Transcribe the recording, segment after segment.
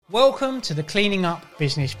Welcome to the Cleaning Up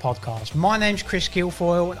Business Podcast. My name's Chris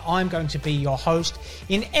Guilfoyle and I'm going to be your host.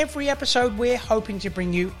 In every episode, we're hoping to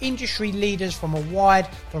bring you industry leaders from a wide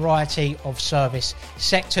variety of service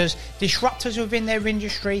sectors, disruptors within their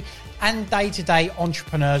industry, and day-to-day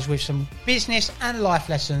entrepreneurs with some business and life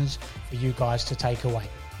lessons for you guys to take away.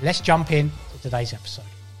 Let's jump in to today's episode.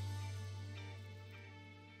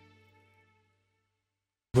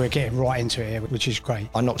 We're getting right into it here, which is great.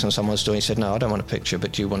 I knocked on someone's door and he said, no, I don't want a picture,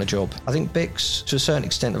 but do you want a job? I think Bics, to a certain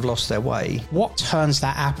extent, have lost their way. What turns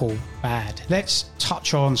that apple bad? Let's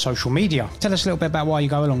touch on social media. Tell us a little bit about why you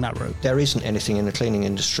go along that route. There isn't anything in the cleaning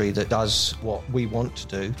industry that does what we want to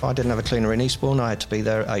do. If I didn't have a cleaner in Eastbourne, I had to be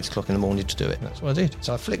there at 8 o'clock in the morning to do it. That's what I did.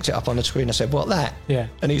 So I flicked it up on the screen. I said, what, that? Yeah.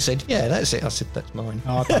 And he said, yeah, that's it. I said, that's mine.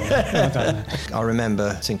 Oh, I've done that. I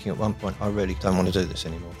remember thinking at one point, I really don't want to do this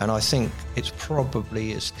anymore. And I think it's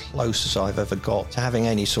probably as close as I've ever got to having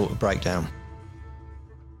any sort of breakdown.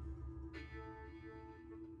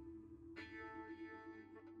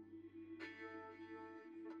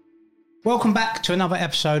 Welcome back to another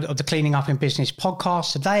episode of the Cleaning Up in Business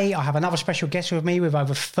podcast. Today, I have another special guest with me with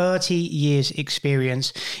over 30 years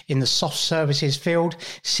experience in the soft services field,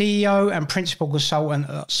 CEO and principal consultant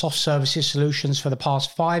at Soft Services Solutions for the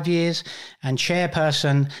past 5 years and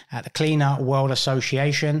chairperson at the Cleaner World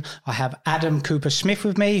Association. I have Adam Cowper-Smith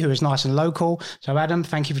with me, who is nice and local. So Adam,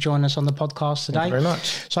 thank you for joining us on the podcast today. Thank you very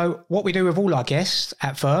much. So what we do with all our guests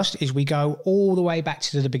at first is we go all the way back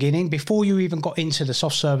to the beginning. Before you even got into the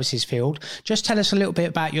soft services field, just tell us a little bit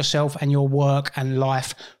about yourself and your work and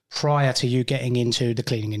life prior to you getting into the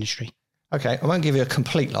cleaning industry. Okay, I won't give you a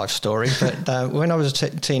complete life story, but when I was a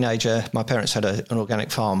teenager, my parents had an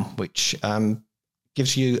organic farm, which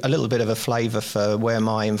gives you a little bit of a flavour for where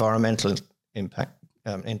my environmental impact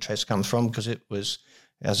interest comes from, because it was,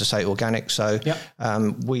 as I say, organic. So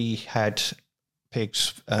we had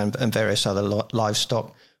pigs and various other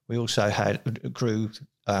livestock. We also grew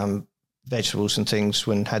vegetables and things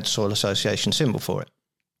when had Soil Association symbol for it.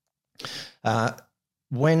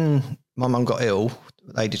 When my mum got ill,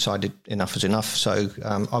 they decided enough was enough. So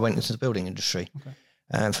I went into the building industry. Okay.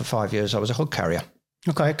 And for 5 years, I was a hog carrier.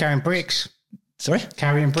 Okay, carrying bricks. Sorry?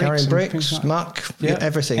 Carrying bricks, like muck,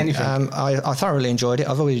 everything. Anything. I thoroughly enjoyed it.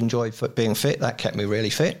 I've always enjoyed being fit. That kept me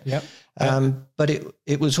really fit. Yep. But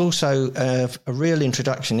it was also a real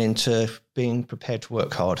introduction into being prepared to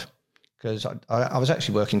work hard. Because I was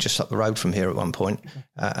actually working just up the road from here at one point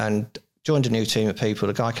and joined a new team of people.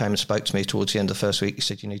 A guy came and spoke to me towards the end of the first week. He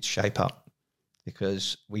said, you need to shape up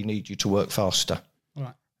because we need you to work faster.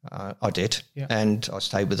 Right. I did. Yeah. And I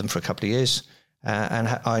stayed with them for a couple of years. And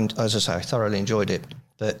as I say, I thoroughly enjoyed it.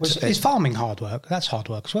 Is farming hard work? That's hard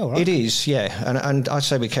work as well, right? It is, yeah. And I'd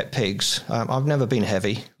say we kept pigs. I've never been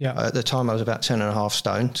heavy. Yeah. At the time, I was about 10.5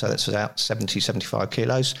 stone. So that's about 70, 75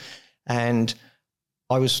 kilos. And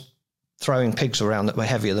I was throwing pigs around that were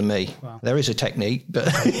heavier than me. Wow. There is a technique, but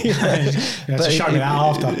show me that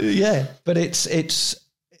after. Yeah, but it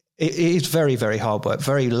is very, very hard work,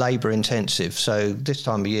 very labour intensive. So this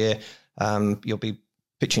time of year, you'll be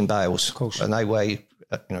pitching bales, of course, and they weigh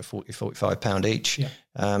 40, 45 pound each.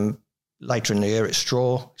 Yeah. Later in the year, it's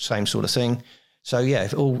straw, same sort of thing. So yeah,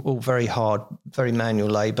 all very hard, very manual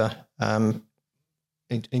labour.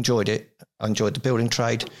 Enjoyed it. I enjoyed the building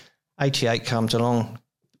trade. 88 comes along.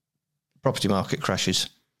 Property market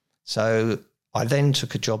crashes. So I then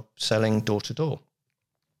took a job selling door to door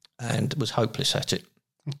and was hopeless at it.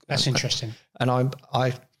 That's interesting. And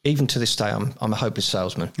I even to this day, I'm a hopeless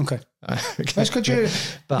salesman. Okay. That's good.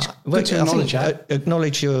 But good to acknowledge that.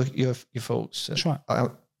 Acknowledge your faults. That's right.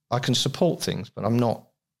 I can support things, but I'm not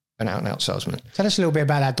an out-and-out salesman. Tell us a little bit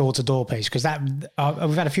about that door-to-door piece, because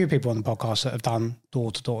we've had a few people on the podcast that have done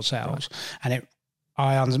door-to-door sales, right.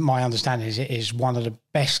 And my understanding is it is one of the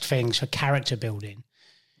best things for character building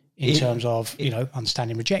in terms of,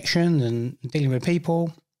 understanding rejection and dealing with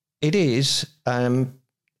people. It is. And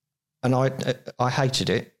I hated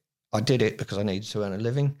it. I did it because I needed to earn a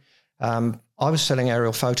living. I was selling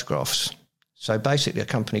aerial photographs. So basically a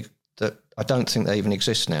company that I don't think they even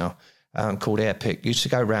exist now, called Airpic, used to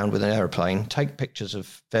go around with an aeroplane, take pictures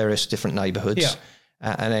of various different neighbourhoods,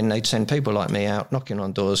 and then they'd send people like me out knocking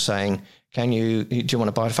on doors saying, do you want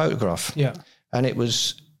to buy a photograph? Yeah. And it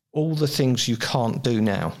was all the things you can't do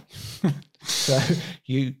now. So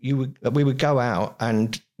we would go out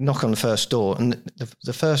and knock on the first door, and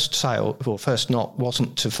the first sale or first knock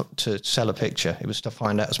wasn't to sell a picture. It was to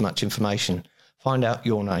find out as much information, find out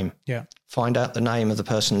your name, find out the name of the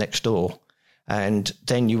person next door, and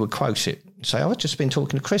then you would quote it. say, I've just been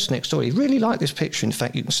talking to Chris next door. He really liked this picture. In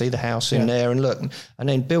fact, you can see the house in there and look, and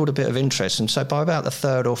then build a bit of interest. And so by about the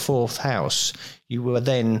third or fourth house, you were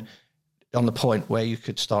then on the point where you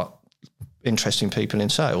could start interesting people in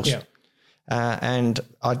sales. Yeah. And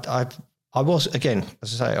I was, again,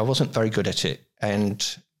 as I say, I wasn't very good at it. And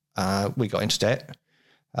we got into debt.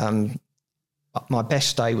 My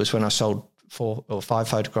best day was when I sold 4 or 5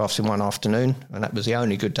 photographs in one afternoon, and that was the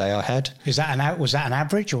only good day I had. Was that an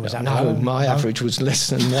average, or was that no? My average was less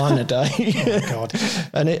than one a day. Oh God!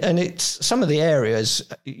 And it's some of the areas,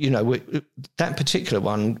 that particular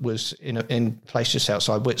one was in a place just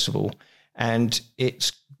outside Whitstable, and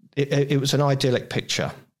it was an idyllic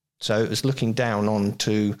picture. So it was looking down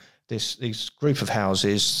onto these group of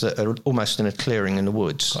houses that are almost in a clearing in the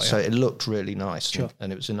woods. So it looked really nice, sure.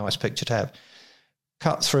 and it was a nice picture to have.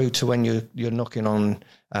 Cut through to when you're knocking on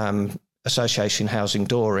association housing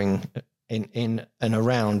dooring in and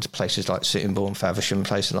around places like Sittingbourne, Faversham,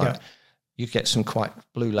 places like that. You get some quite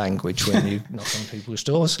blue language when you knock on people's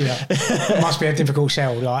doors. Yeah, it must be a difficult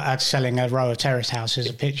sell, like selling a row of terrace houses,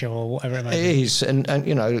 a picture or whatever it may be. It is, and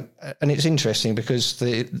it's interesting because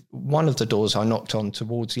one of the doors I knocked on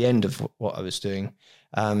towards the end of what I was doing,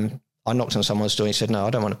 I knocked on someone's door and he said, "No, I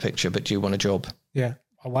don't want a picture, but do you want a job?" Yeah.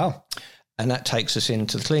 Oh wow. And that takes us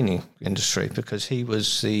into the cleaning industry because he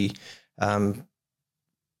was the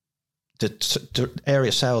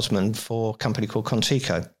area salesman for a company called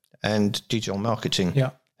Contico and Dijon Marketing,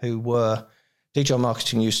 who were... Dijon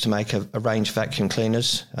Marketing used to make a range of vacuum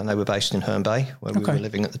cleaners, and they were based in Herne Bay, where we were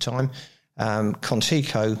living at the time.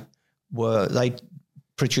 Contico they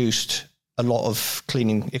produced a lot of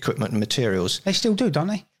cleaning equipment and materials. They still do, don't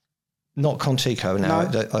they? Not Contico now.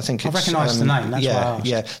 No, I think it's... I recognise the name, that's why I asked.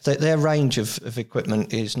 Yeah, their range of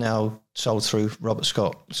equipment is now sold through Robert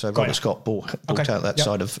Scott. So Robert Scott bought out that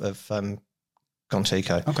side of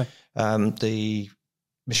Contico. Okay. The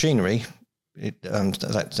machinery,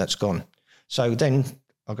 that's gone. So then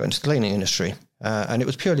I got into the cleaning industry, and it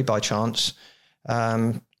was purely by chance.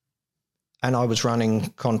 And I was running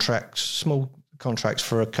contracts, small contracts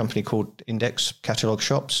for a company called Index Catalogue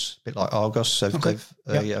Shops, a bit like Argos, so they're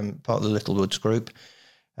part of the Littlewoods group.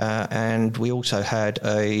 And we also had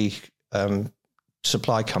a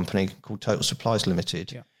supply company called Total Supplies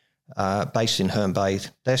Limited, based in Herne Bay.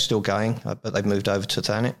 They're still going, but they've moved over to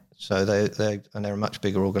Thanet, so they're a much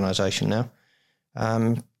bigger organisation now.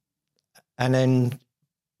 And then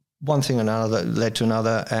one thing and another led to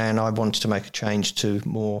another, and I wanted to make a change to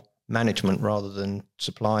more management rather than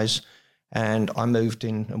supplies. And I moved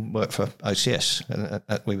in and worked for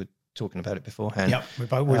OCS. We were talking about it beforehand. Yeah, we've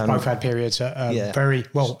both had periods very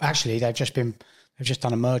well. Actually, they've just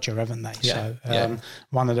done a merger, haven't they? Yeah, so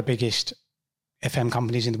one of the biggest FM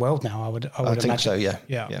companies in the world now. I would think imagine. So.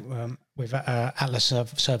 Yeah. With Atlas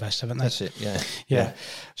Servest, haven't they? That's it. Yeah.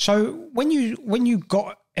 So when you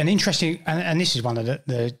got an interesting, and this is one of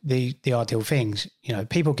the ideal things,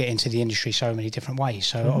 people get into the industry so many different ways.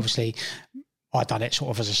 So obviously, I'd done it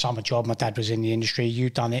sort of as a summer job. My dad was in the industry.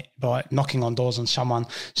 You'd done it by knocking on doors on someone,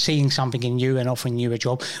 seeing something in you and offering you a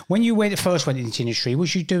job. When you first went into the industry,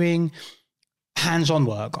 was you doing hands-on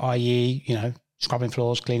work, i.e., scrubbing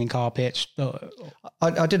floors, cleaning carpets?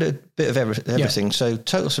 I did a bit of everything. Yeah. So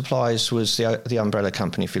Total Supplies was the umbrella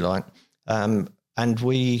company, if you like. And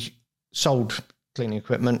we sold cleaning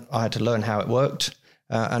equipment. I had to learn how it worked.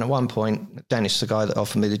 And at one point, Dennis, the guy that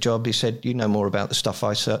offered me the job, he said, "You know more about the stuff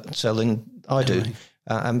I sell than I do."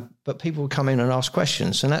 But people would come in and ask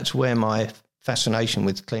questions. And that's where my fascination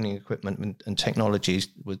with cleaning equipment and technologies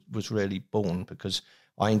was really born, because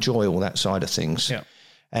I enjoy all that side of things. Yeah.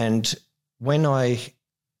 And when I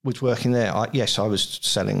was working there, I was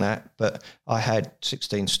selling that, but I had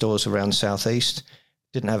 16 stores around South East,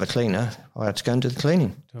 didn't have a cleaner. I had to go and do the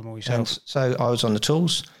cleaning. Do them all yourself. So I was on the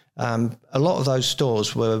tools. A lot of those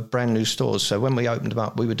stores were brand new stores. So when we opened them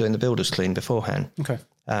up, we were doing the builder's clean beforehand. Okay.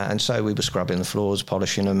 And so we were scrubbing the floors,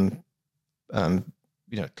 polishing them,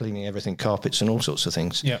 cleaning everything, carpets and all sorts of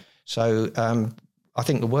things. Yeah. So I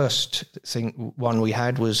think the worst one we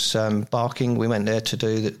had was barking. We went there to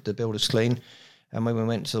do the builder's clean. And when we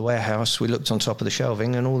went to the warehouse, we looked on top of the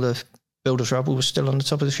shelving and all the builder's rubble was still on the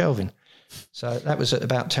top of the shelving. So that was at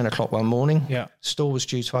about 10 o'clock one morning. Yeah. Store was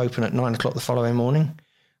due to open at 9 o'clock the following morning.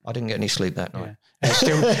 I didn't get any sleep that night.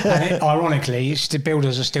 Yeah. Ironically, the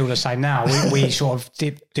builders are still the same now. We sort of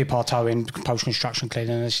dip our toe in post-construction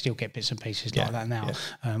cleaning, and they still get bits and pieces like that now,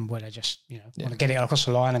 where they just want to get it across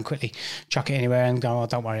the line and quickly chuck it anywhere and go, "Oh,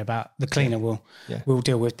 don't worry about the cleaner. We'll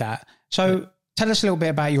deal with that." So tell us a little bit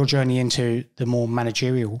about your journey into the more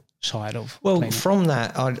managerial side of cleaning. From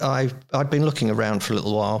that, I'd been looking around for a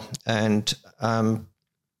little while, and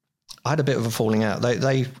I had a bit of a falling out.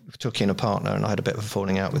 They took in a partner, and I had a bit of a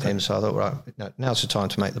falling out with him. So I thought, right, now's the time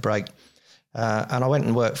to make the break. And I went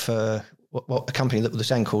and worked for a company that was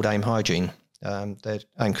then called AIM Hygiene. They're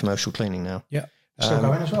AIM Commercial Cleaning now. Yeah, still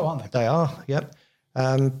going as well, aren't they? They are, yep.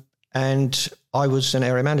 And I was an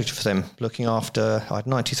area manager for them, looking after, I had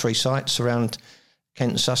 93 sites around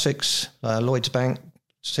Kent and Sussex, Lloyds Bank,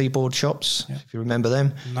 Seaboard shops, if you remember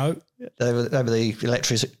them. No. They were the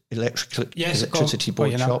electricity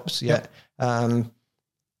board shops, yeah. And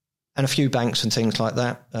a few banks and things like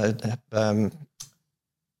that,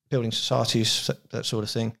 building societies, that sort of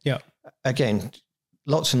thing. Yeah. Again,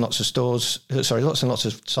 lots and lots of lots and lots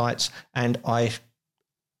of sites, and I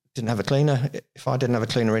didn't have a cleaner. If I didn't have a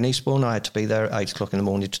cleaner in Eastbourne, I had to be there at 8 o'clock in the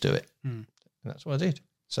morning to do it. And that's what I did.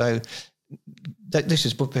 So this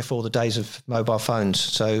is before the days of mobile phones.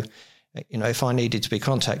 So, if I needed to be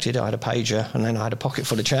contacted, I had a pager, and then I had a pocket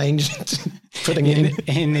full of change, putting it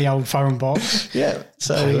in the old phone box. Yeah.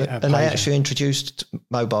 So, and they actually introduced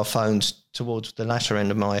mobile phones towards the latter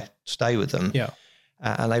end of my stay with them. Yeah.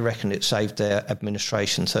 And they reckon it saved their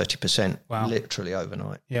administration 30%, literally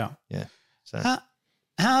overnight. Yeah. Yeah. So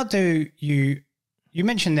how do you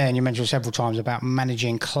mentioned there, and you mentioned several times about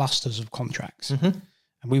managing clusters of contracts.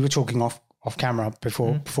 And we were talking off camera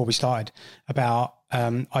before we started about,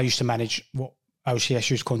 I used to manage what OCS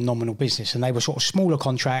used to call nominal business, and they were sort of smaller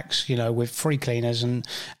contracts, with free cleaners, and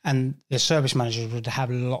the service managers would have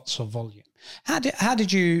lots of volume.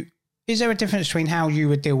 Is there a difference between how you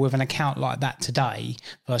would deal with an account like that today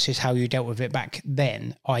versus how you dealt with it back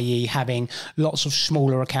then, i.e. having lots of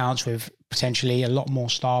smaller accounts with potentially a lot more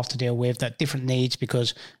staff to deal with, that different needs,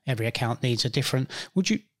 because every account needs a different?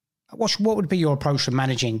 What would be your approach to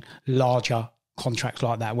managing larger contracts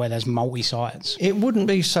like that where there's multi-sites? It wouldn't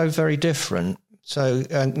be so very different. So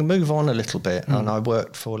move on a little bit, and I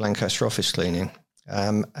worked for Lancaster Office Cleaning,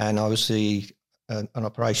 and I was an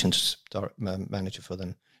operations manager for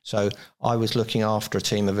them. So I was looking after a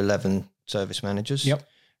team of 11 service managers. Yep.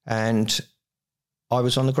 And I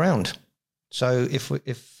was on the ground. So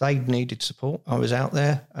if they needed support, I was out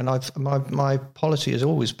there. And my policy has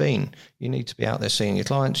always been, you need to be out there seeing your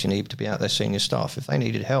clients, you need to be out there seeing your staff. If they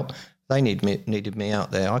needed help, they needed me out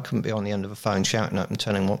there. I couldn't be on the end of a phone shouting at them,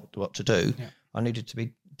 telling them what to do. Yeah. I needed to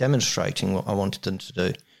be demonstrating what I wanted them to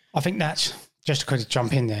do. I think that's, just to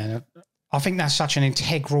jump in there, I think that's such an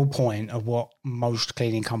integral point of what most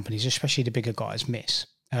cleaning companies, especially the bigger guys, miss.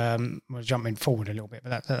 We're jumping forward a little bit,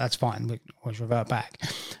 but that's fine. We'll always revert back.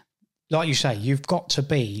 Like you say, you've got to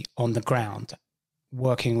be on the ground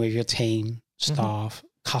working with your team, staff,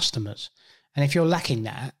 customers. And if you're lacking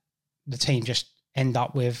that, the team just end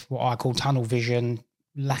up with what I call tunnel vision,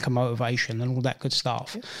 lack of motivation, and all that good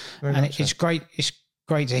stuff. Yeah, and it's great. It's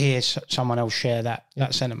great to hear someone else share that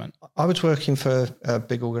sentiment. I was working for a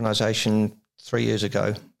big organisation 3 years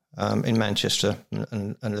ago in Manchester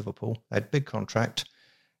and Liverpool. They had a big contract,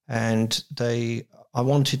 and I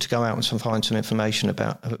wanted to go out and find some information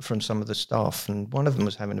from some of the staff, and one of them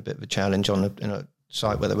was having a bit of a challenge in a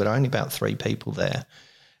site where there were only about 3 people there,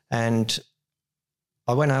 and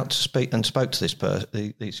I went out to spoke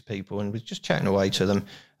to these people, and was just chatting away to them,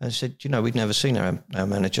 and said, we've never seen our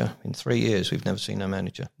manager in 3 years. We've never seen our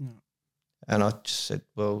manager. Yeah. And I just said,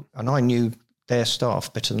 well, and I knew their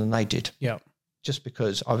staff better than they did. Yeah. Just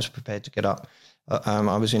because I was prepared to get up.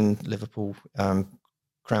 I was in Liverpool,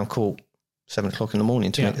 Crown Court, 7 o'clock in the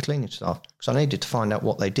morning to meet the cleaning staff, because I needed to find out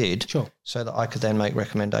what they did, so that I could then make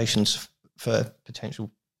recommendations for potential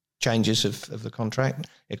changes of the contract,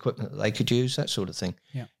 equipment that they could use, that sort of thing.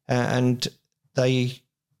 Yeah. And I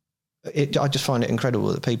just find it incredible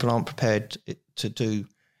that people aren't prepared to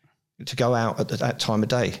go out at that time of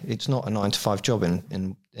day. It's not a 9-to-5 job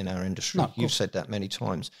in our industry. No, you've said that many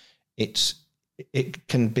times. It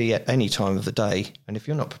can be at any time of the day, and if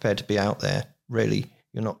you're not prepared to be out there, really,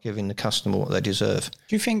 you're not giving the customer what they deserve.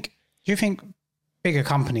 Do you think bigger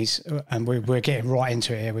companies, and we're getting right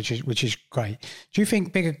into it here, which is great. Do you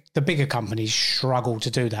think the bigger companies struggle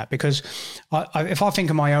to do that? Because if I think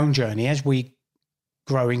of my own journey, as we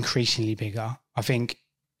grow increasingly bigger, I think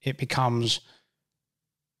it becomes,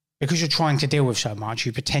 because you're trying to deal with so much,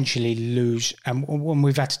 you potentially lose. And when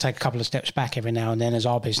we've had to take a couple of steps back every now and then as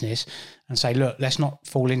our business and say, look, let's not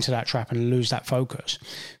fall into that trap and lose that focus.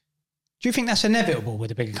 Do you think that's inevitable with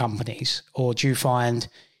the bigger companies, or do you find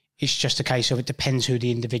it's just a case of it depends who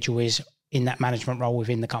the individual is in that management role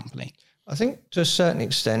within the company? I think to a certain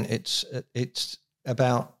extent it's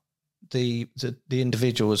about the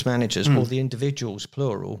individual as managers, or the individuals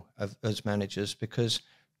plural as managers, because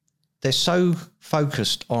they're so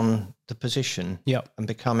focused on the position and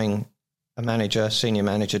becoming a manager, senior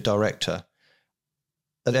manager, director.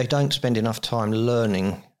 they don't spend enough time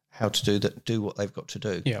learning how to do what they've got to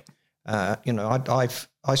do. Yeah.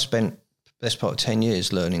 I spent the best part of 10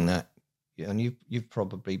 years learning that, and you've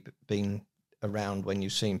probably been around when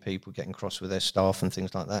you've seen people getting cross with their staff and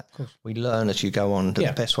things like that. We learn as you go on that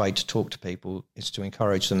the best way to talk to people is to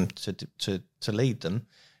encourage them to lead them.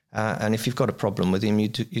 And if you've got a problem with them, you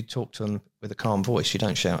talk to them with a calm voice. You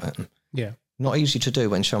don't shout at them. Yeah. Not easy to do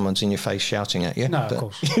when someone's in your face shouting at you. No, of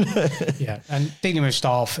course. Yeah. And dealing with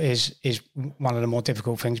staff is one of the more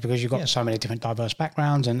difficult things because you've got so many different diverse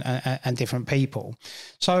backgrounds and different people.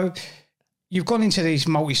 So you've gone into these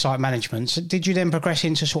multi-site managements. Did you then progress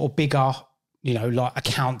into sort of bigger, like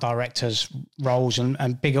account directors roles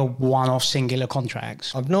and bigger one-off singular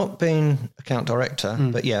contracts? I've not been account director,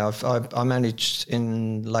 but yeah, I managed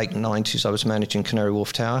in late 90s. I was managing Canary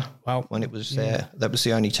Wharf Tower when it was there. That was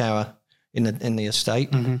the only tower in the estate.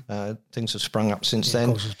 Things have sprung up since then. Of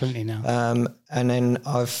course, there's plenty now. And then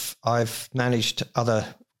I've managed other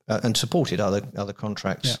and supported other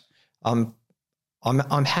contracts. Yeah.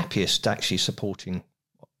 I'm happiest actually supporting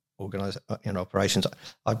operations.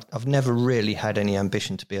 I've never really had any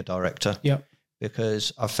ambition to be a director. Yeah.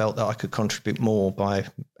 Because I felt that I could contribute more by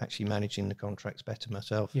actually managing the contracts better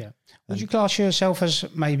myself. Yeah. Would you class yourself as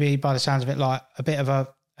maybe, by the sounds of it, like a bit of a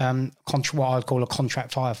what I'd call a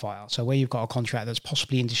contract firefighter? So where you've got a contract that's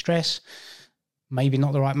possibly in distress, maybe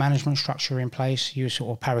not the right management structure in place, you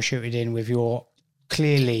sort of parachuted in with your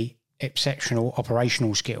clearly exceptional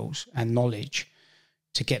operational skills and knowledge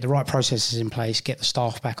to get the right processes in place, get the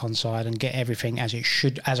staff back on side and get everything as it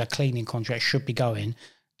should, as a cleaning contract should be going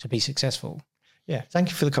to be successful. Yeah, thank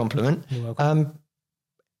you for the compliment. You're welcome.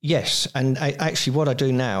 Yes, and actually what I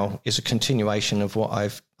do now is a continuation of what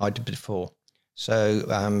I did before.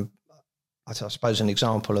 So I suppose an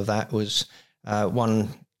example of that was one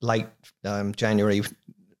late January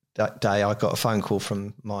day, I got a phone call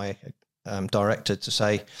from my director to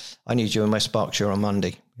say, I need you in West Berkshire on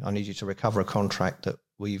Monday. I need you to recover a contract that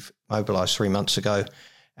we've mobilised 3 months ago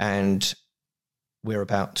and we're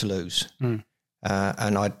about to lose. And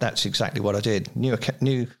that's exactly what I did.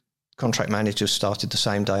 New contract manager started the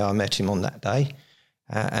same day I met him on that day.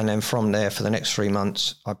 And then from there, for the next 3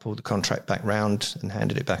 months, I pulled the contract back round and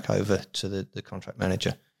handed it back over to the contract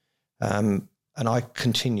manager. And I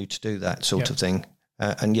continue to do that sort of thing.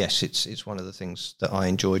 And yes, it's one of the things that I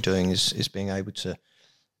enjoy doing is being able to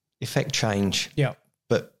effect change. Yeah.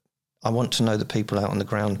 But I want to know the people out on the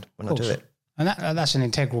ground when I do it. And that's an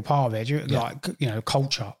integral part of it. Like,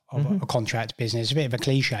 culture of a contract business, a bit of a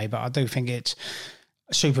cliche, but I do think it's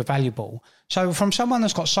super valuable. So from someone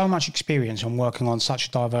that's got so much experience on working on such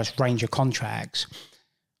a diverse range of contracts,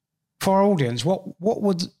 for our audience, what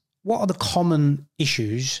are the common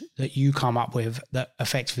issues that you come up with that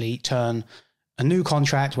effectively turn a new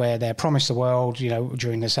contract where they're promised the world,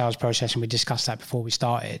 during the sales process, and we discussed that before we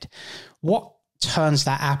started, what turns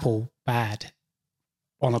that apple bad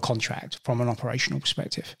on a contract from an operational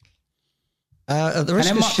perspective?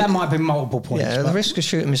 That might be multiple points. Yeah, the risk of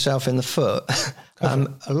shooting myself in the foot,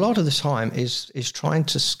 a lot of the time is trying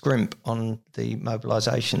to scrimp on the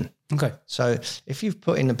mobilisation. Okay. So if you've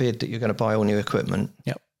put in a bid that you're going to buy all new equipment,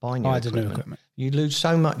 buy new equipment. You lose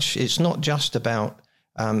so much. It's not just about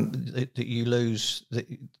that you lose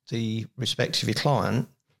the respect of your client,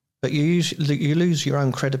 but you lose your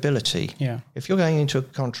own credibility. Yeah. If you're going into a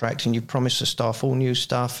contract and you promise the staff all new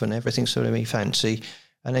stuff and everything's going to be fancy,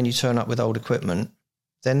 and then you turn up with old equipment,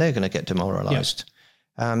 then they're going to get demoralised.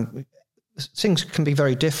 Yeah. Things can be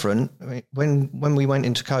very different. I mean, when we went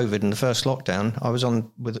into COVID and the first lockdown, I was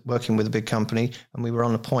working with a big company and we were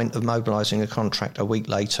on the point of mobilising a contract a week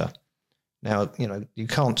later. Now, you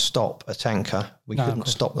can't stop a tanker. We couldn't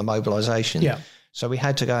stop the mobilisation. Yeah. So we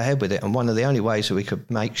had to go ahead with it. And one of the only ways that we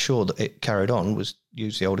could make sure that it carried on was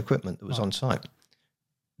use the old equipment that was on site.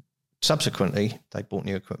 Subsequently, they bought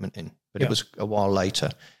new equipment in, but it was a while later.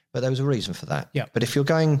 But there was a reason for that. Yeah. But if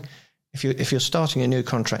you're starting a new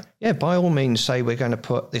contract, by all means say we're going to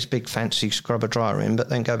put this big fancy scrubber dryer in, but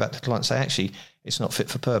then go back to the client and say, actually, it's not fit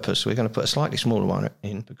for purpose. We're going to put a slightly smaller one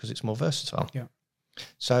in because it's more versatile. Yeah.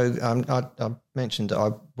 So I mentioned that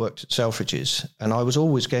I worked at Selfridges and I was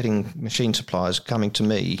always getting machine suppliers coming to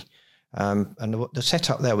me. And the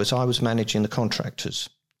setup there was I was managing the contractors.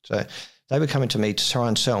 So they were coming to me to try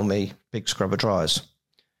and sell me big scrubber dryers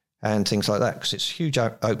and things like that because it's huge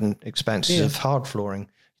open expanses of hard flooring.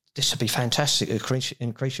 This would be fantastic,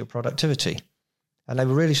 increase your productivity. And they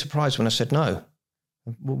were really surprised when I said no.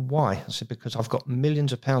 Well, why? I said, because I've got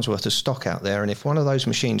millions of pounds worth of stock out there. And if one of those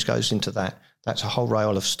machines goes into that, that's a whole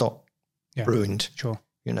rail of stock ruined. Sure.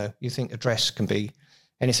 You think a dress can be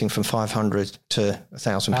anything from 500 to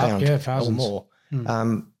 £1,000 or more.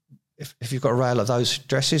 If you've got a rail of those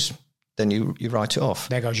addresses, then you write it off.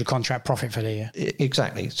 There goes your contract profit for the year.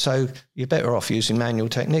 Exactly. So you're better off using manual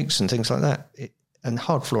techniques and things like that. And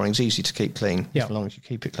hard flooring is easy to keep clean as long as you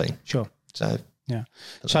keep it clean. Sure. So yeah.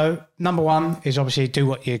 So number one is obviously do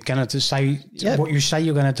what you're going to say, what you say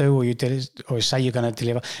you're going to do, or say you're going to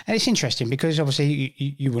deliver. And it's interesting because obviously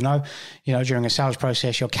you will know, during a sales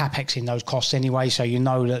process, you're CapExing those costs anyway. So you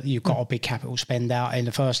know that you've got a big capital spend out in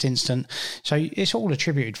the first instant. So it's all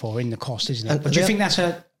attributed for in the cost, isn't it? But do you think that's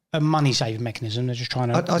a money saving mechanism? They're just trying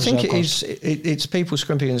to. I think it is. It's people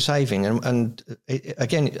scrimping and saving, and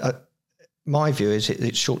again. My view is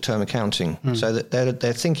it's short-term accounting, so that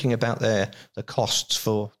they're thinking about the costs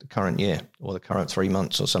for the current year or the current 3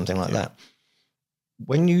 months or something like that.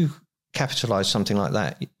 When you capitalise something like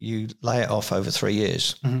that, you lay it off over 3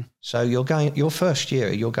 years. So your first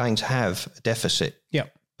year you're going to have a deficit. Yeah.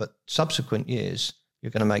 But subsequent years you're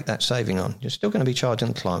going to make that saving on. You're still going to be charging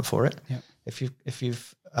the client for it. Yeah. If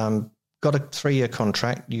you've got a 3-year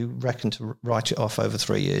contract, you reckon to write it off over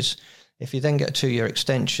 3 years. If you then get a 2-year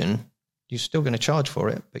extension, you're still going to charge for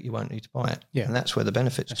it, but you won't need to buy it. Yeah. And that's where the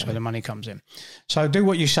benefits come in. That's where the money comes in. So do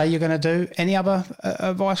what you say you're going to do. Any other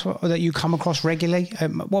advice that you come across regularly?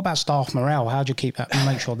 What about staff morale? How do you keep that and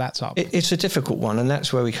make sure that's up? It's a difficult one, and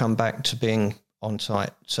that's where we come back to being on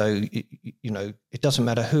site. So, it doesn't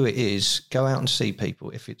matter who it is, go out and see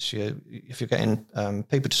people. If you're getting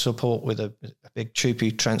people to support with a big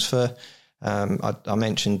Cowper transfer, I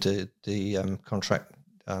mentioned the contract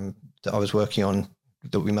that I was working on,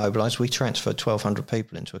 that we mobilised, we transferred 1,200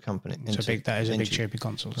 people into a company. That is a big Cowper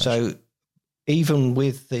consultation. So even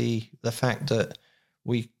with the fact that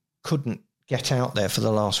we couldn't get out there for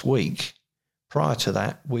the last week, prior to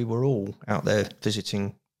that, we were all out there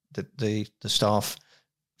visiting the staff,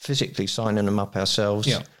 physically signing them up ourselves.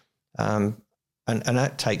 Yeah. And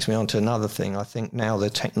that takes me on to another thing. I think now the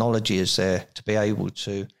technology is there to be able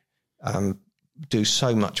to do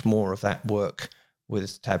so much more of that work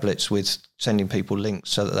with tablets, with sending people links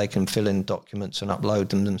so that they can fill in documents and upload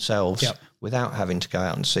them themselves without having to go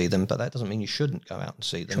out and see them. But that doesn't mean you shouldn't go out and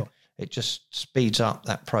see them. Sure. It just speeds up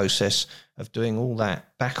that process of doing all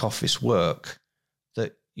that back office work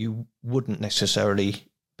that you wouldn't necessarily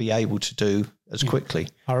be able to do as quickly.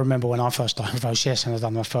 I remember when I first started with OCS and I'd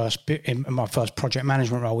done my first project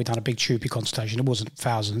management role, we'd done a big Cowper consultation. It wasn't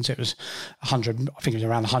thousands, it was 100, I think it was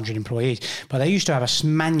around 100 employees. But they used to have a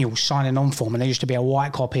manual signing on form, and there used to be a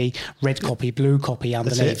white copy, red copy, blue copy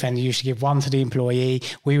underneath, and you used to give one to the employee,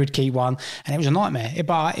 we would keep one, and it was a nightmare.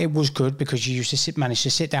 But it was good because you used to manage to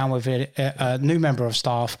sit down with a new member of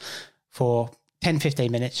staff for 10,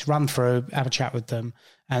 15 minutes, run through, have a chat with them.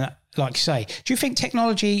 And like you say, do you think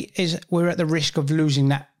technology we're at the risk of losing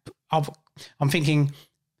that? I'm thinking,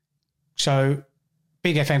 so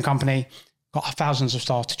big FM company, got thousands of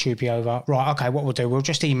staff to Cowper over. Right, okay, what we'll do, we'll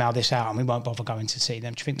just email this out and we won't bother going to see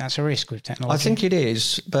them. Do you think that's a risk with technology? I think it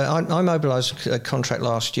is, but I mobilised a contract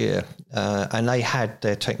last year and they had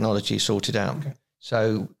their technology sorted out. Okay.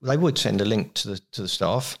 So they would send a link to the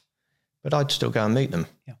staff, but I'd still go and meet them.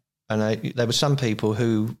 Yeah. And there were some people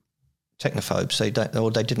who, technophobes,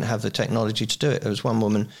 they didn't have the technology to do it. There was one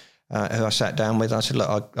woman who I sat down with. I said,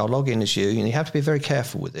 look, I'll log in as you, and you have to be very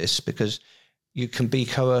careful with this because you can be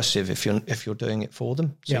coercive if you're doing it for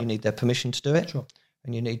them. So you need their permission to do it. Sure.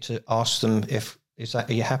 And you need to ask them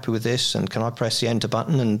are you happy with this? And can I press the enter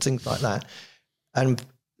button and things like that? And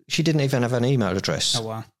she didn't even have an email address. Oh,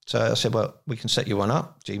 wow. So I said, well, we can set you one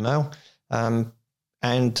up, Gmail.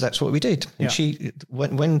 And that's what we did. And she,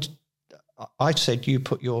 when I said, you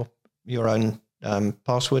put your own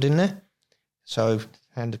password in there. So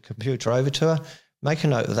hand the computer over to her, make a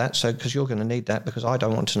note of that. So, because you're going to need that because I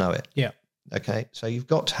don't want to know it. Yeah. Okay. So you've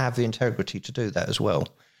got to have the integrity to do that as well.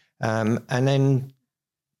 And then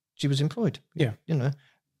she was employed. Yeah.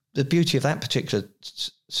 The beauty of that particular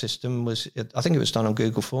system was, I think it was done on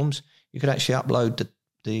Google Forms. You could actually upload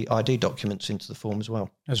the ID documents into the form as well.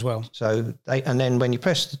 So and then when you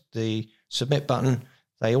press the submit button,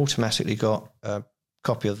 they automatically got a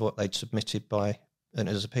copy of what they'd submitted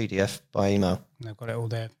as a PDF by email. And they've got it all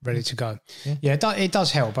there ready to go. Yeah, it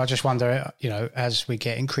does help. I just wonder, as we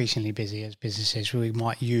get increasingly busy as businesses, we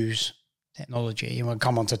might use technology. And we'll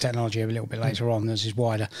come on to technology a little bit later on. There's this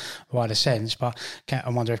wider sense. But I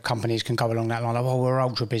wonder if companies can go along that line of, we're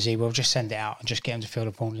ultra busy, we'll just send it out and just get them to fill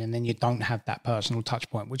the forms. And then you don't have that personal touch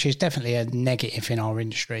point, which is definitely a negative in our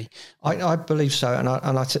industry. I believe so. And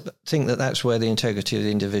I think that's where the integrity of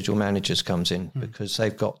the individual managers comes in, because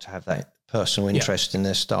they've got to have that personal interest in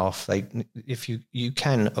their staff. If you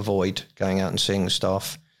can avoid going out and seeing the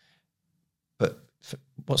staff,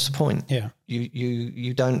 but what's the point? Yeah.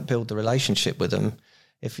 You don't build the relationship with them.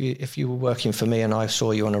 If you were working for me and I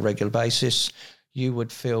saw you on a regular basis, you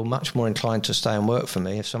would feel much more inclined to stay and work for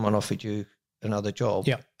me if someone offered you another job.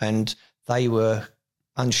 Yeah. And they were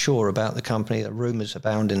unsure about the company. The rumours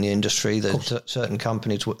abound in the industry that certain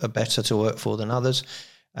companies are better to work for than others.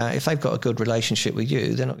 If they've got a good relationship with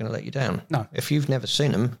you, they're not going to let you down. No. If you've never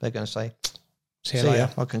seen them, they're going to say, see you later.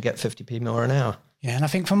 I can get 50p more an hour. Yeah, and I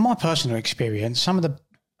think from my personal experience, and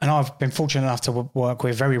I've been fortunate enough to work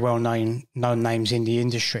with very well-known names in the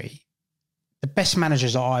industry, the best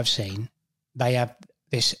managers that I've seen, they have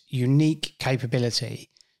this unique capability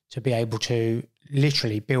to be able to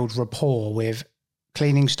literally build rapport with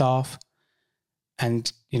cleaning staff.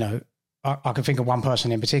 And, you know, I can think of one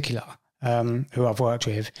person in particular who I've worked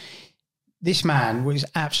with. This man was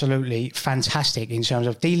absolutely fantastic in terms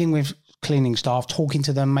of dealing with cleaning staff, talking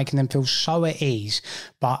to them, making them feel so at ease.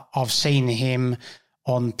 But I've seen him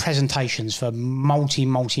on presentations for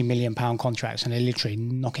multi-million pound contracts, and they literally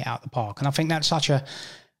knock it out of the park. And I think that's such a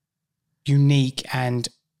unique and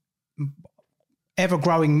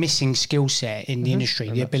ever-growing missing skill set in the industry,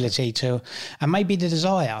 the ability to, and maybe the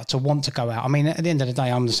desire to want to go out. I mean, at the end of the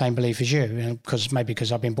day, I'm the same belief as you,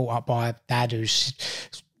 because I've been brought up by a dad who's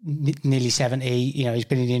nearly 70, you know, he's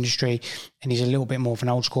been in the industry and he's a little bit more of an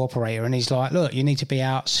old school operator. And he's like, look, you need to be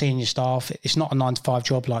out seeing your staff. It's not a 9-to-5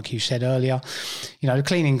 job, like you said earlier. You know, the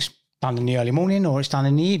cleaning's done in the early morning or it's done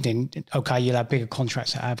in the evening. Okay, you'll have bigger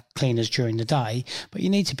contracts that have cleaners during the day, but you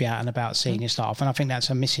need to be out and about seeing your staff. And I think that's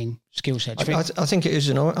a missing skill set. I think it is.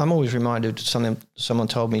 I'm always reminded of something someone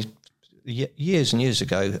told me years and years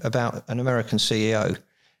ago about an American CEO,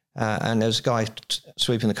 and there's a guy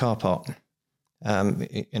sweeping the car park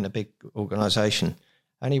in a big organisation,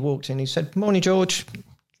 and he walked in, he said, "Morning, George,"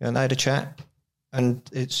 and they had a chat. And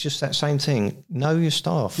it's just that same thing. Know your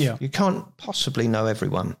staff. Yeah. You can't possibly know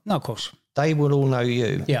everyone. No, of course. They will all know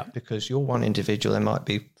you. Yeah. Because you're one individual. There might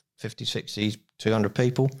be 50, 60, 200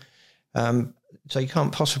 people. So you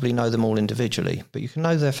can't possibly know them all individually. But you can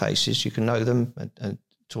know their faces. You can know them and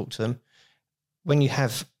talk to them. When you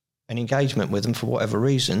have an engagement with them for whatever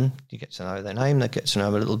reason, you get to know their name. They get to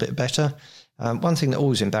know them a little bit better. One thing that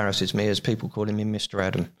always embarrasses me is people calling me Mr.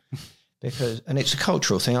 Adam. And it's a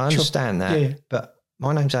cultural thing. I understand that, but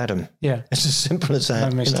my name's Adam. Yeah, it's as simple as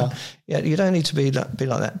that. No, you know? Yeah, you don't need to be like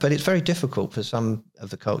that. But it's very difficult for some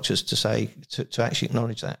of the cultures to say to actually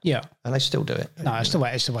acknowledge that. Yeah, and they still do it. No, it's the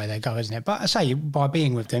way they go, isn't it? But I say by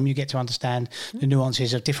being with them, you get to understand the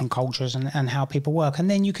nuances of different cultures and how people work, and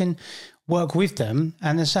then you can work with them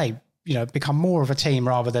and then say, you know, become more of a team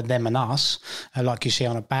rather than them and us, like you see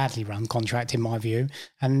on a badly run contract, in my view.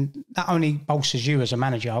 And that only bolsters you as a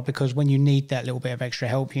manager, because when you need that little bit of extra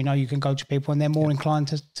help, you know, you can go to people and they're more inclined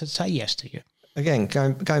to say yes to you. Again,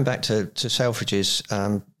 going back to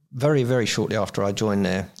Selfridges, very, very shortly after I joined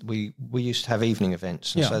there, we used to have evening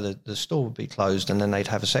events. And so the store would be closed and then they'd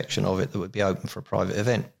have a section of it that would be open for a private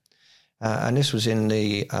event. And this was in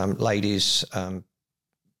the ladies'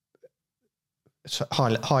 high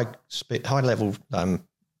level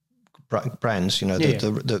brands, you know,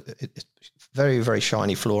 the very, very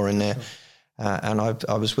shiny floor in there. And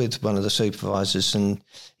I was with one of the supervisors, and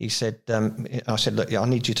he said, I said, look, I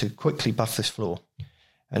need you to quickly buff this floor.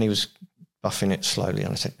 And he was buffing it slowly.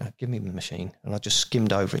 And I said, no, give me the machine. And I just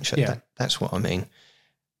skimmed over it and said, that's what I mean.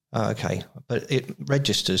 Okay, but it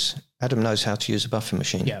registers. Adam knows how to use a buffing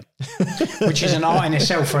machine. Yeah, which is an art in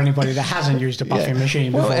itself for anybody that hasn't used a buffing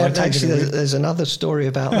machine before. Well, actually, there's another story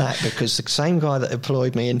about that, because the same guy that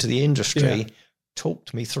employed me into the industry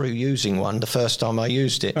talked me through using one the first time I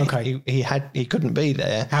used it. Okay, he couldn't be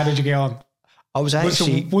there. How did you get on? I was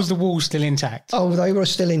actually... Was the wall still intact? Oh, they were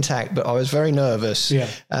still intact, but I was very nervous. Yeah.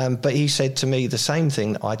 But he said to me the same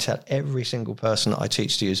thing that I tell every single person that I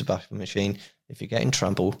teach to use a buffing machine: if you get in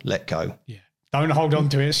trouble, let go. Yeah. Don't hold on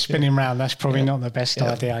to it spinning round. That's probably not the best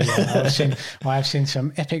idea. Yeah. I have seen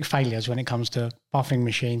some epic failures when it comes to buffing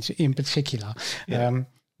machines in particular. Yeah.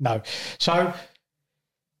 No. So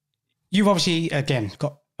you've obviously, again,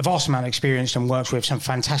 got a vast amount of experience and worked with some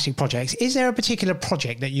fantastic projects. Is there a particular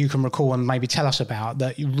project that you can recall and maybe tell us about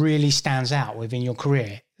that really stands out within your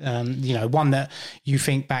career? You know, one that you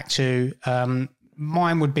think back to.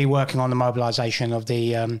 Mine would be working on the mobilisation of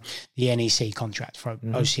the NEC contract for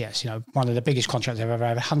OCS. You know, one of the biggest contracts I've ever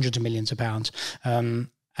had, hundreds of millions of pounds. And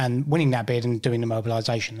winning that bid and doing the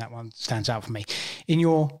mobilisation, that one stands out for me. In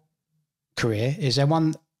your career, is there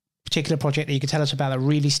one particular project that you could tell us about that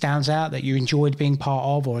really stands out, that you enjoyed being part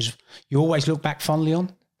of, or you always look back fondly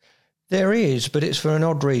on? There is, but it's for an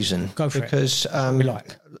odd reason. Go for it. Because,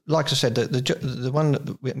 like I said, the one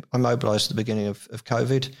that I mobilised at the beginning of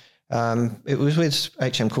COVID, It was with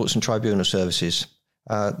HM Courts and Tribunal Services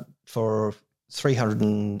for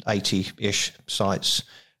 380-ish sites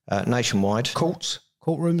nationwide.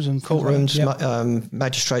 Courtrooms and courtrooms, yep.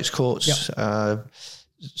 Magistrates' courts, Yep.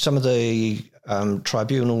 Some of the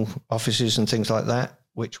tribunal offices and things like that,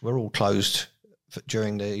 which were all closed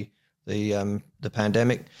during the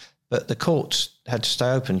pandemic. But the courts had to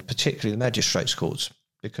stay open, particularly the magistrates' courts,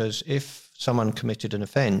 because if someone committed an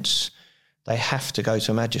offence, they have to go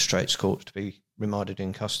to a magistrates' court to be remanded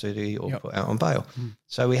in custody or Yep. put out on bail.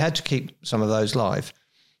 So we had to keep some of those live,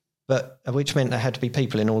 but which meant there had to be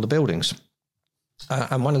people in all the buildings.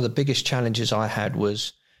 And one of the biggest challenges I had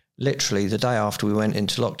was literally the day after we went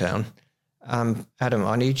into lockdown, Adam,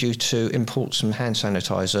 I need you to import some hand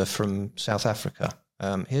sanitizer from South Africa.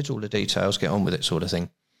 Here's all the details, get on with it, sort of thing.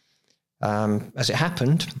 As it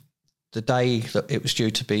happened, the day that it was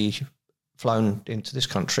due to be flown into this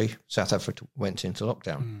country, South Africa went into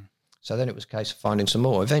lockdown. So then it was a case of finding some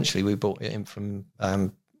more. Eventually we brought it in from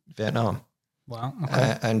Vietnam. Wow.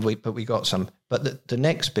 Okay. But we got some. But the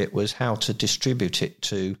next bit was how to distribute it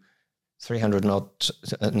to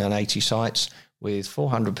 380 sites with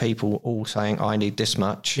 400 people all saying, I need this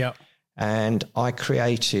much. Yeah. And I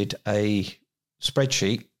created a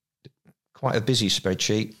spreadsheet, quite a busy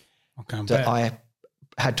spreadsheet, that I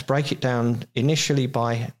had to break it down initially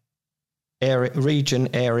by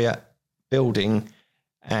region, area, building,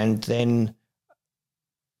 and then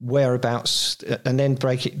whereabouts, and then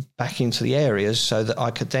break it back into the areas so that I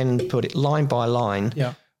could then put it line by line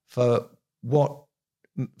for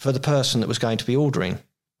the person that was going to be ordering.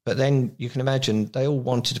 But then you can imagine they all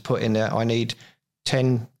wanted to put in there, I need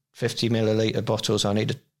 10 50 milliliter bottles, I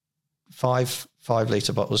need 5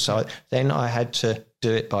 litre bottles. So then I had to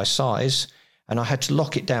do it by size, and I had to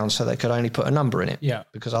lock it down so they could only put a number in it. Yeah.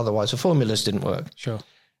 Because otherwise the formulas didn't work. Sure.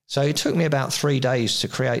 So it took me about 3 days to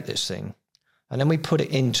create this thing. And then we put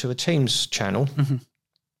it into a Teams channel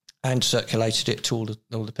and circulated it to all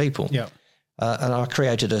the people. Yeah. And I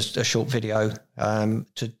created a short video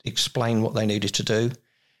to explain what they needed to do.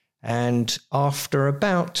 And after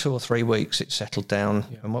about 2 or 3 weeks, it settled down.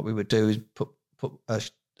 Yeah. And what we would do is put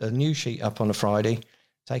a new sheet up on a Friday,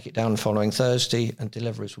 take it down the following Thursday, and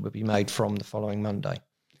deliveries would be made from the following Monday.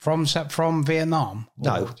 From Vietnam?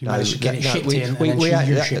 No.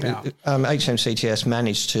 HMCTS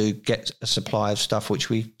managed to get a supply of stuff which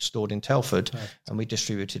we stored in Telford, and we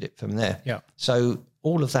distributed it from there. Yeah. So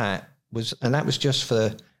all of that was just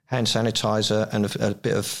for hand sanitizer and a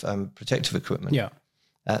bit of protective equipment. Yeah.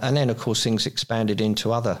 And then, of course, things expanded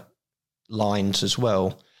into other lines as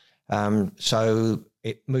well. So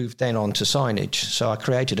it moved then on to signage. So I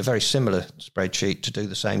created a very similar spreadsheet to do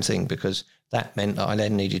the same thing, because that meant that I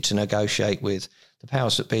then needed to negotiate with the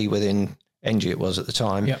powers that be within Engie, it was at the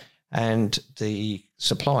time, and the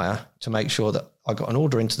supplier to make sure that I got an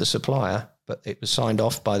order into the supplier, but it was signed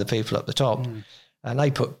off by the people up the top. And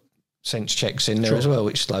they put sense checks in there as well,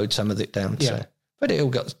 which slowed some of it down. Yeah. So, but it all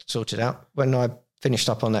got sorted out. When I finished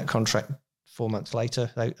up on that contract 4 months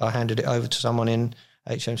later, I handed it over to someone in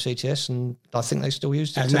HMCTS, and I think they still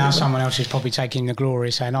used it. And now someone else is probably taking the glory,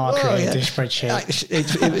 saying, I created this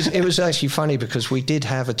spreadsheet. It was actually funny, because we did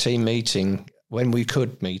have a team meeting when we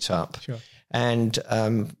could meet up. Sure. And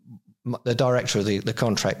the director of the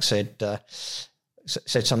contract said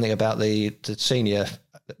something about the senior,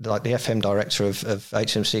 like the FM director of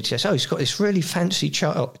HMCTS. Oh, he's got this really fancy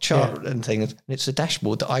chart and thing, and it's a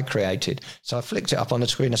dashboard that I created. So I flicked it up on the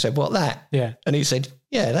screen. I said, "What, that?" Yeah. And he said,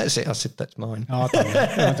 "Yeah, that's it." I said, "That's mine." Oh, I don't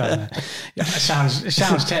know. Yeah, it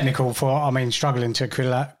sounds technical struggling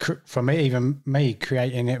to me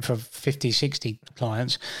creating it for 50, 60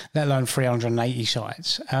 clients, let alone 380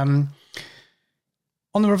 sites. On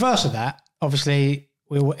the reverse of that, obviously,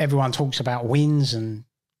 everyone talks about wins and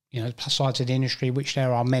plus sides of the industry, which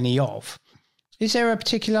there are many of. Is there a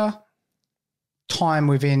particular time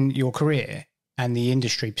within your career and the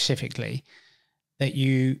industry specifically that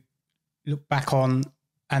you look back on,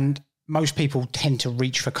 and most people tend to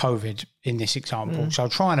reach for COVID in this example, so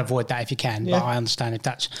try and avoid that if you can, but I understand if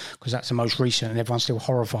that's because that's the most recent and everyone's still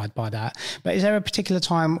horrified by that. But is there a particular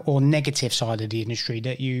time or negative side of the industry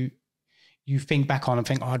that you think back on and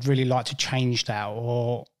think, I'd really like to change that,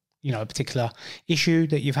 or a particular issue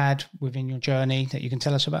that you've had within your journey that you can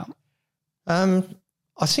tell us about? I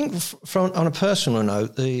think on a personal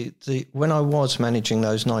note, when I was managing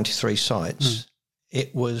those 93 sites,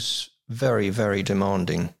 it was very, very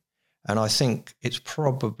demanding. And I think it's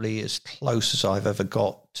probably as close as I've ever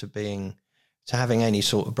got to having any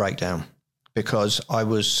sort of breakdown, because I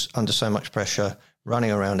was under so much pressure,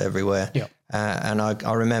 running around everywhere. Yeah. And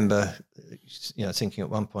I remember, thinking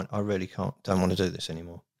at one point, I really don't want to do this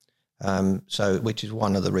anymore. So, which is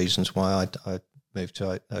one of the reasons why I moved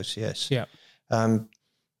to OCS. Yeah.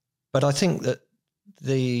 But I think that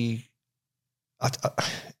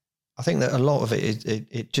I think that a lot of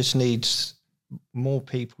it just needs more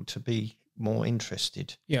people to be more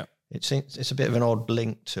interested. Yeah. It's a bit of an odd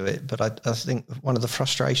link to it, but I think one of the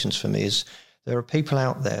frustrations for me is there are people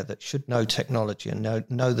out there that should know technology and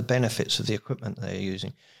know the benefits of the equipment they're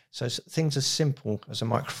using. So things as simple as a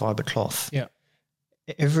microfiber cloth. Yeah.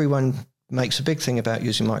 Everyone makes a big thing about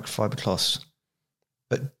using microfiber cloths,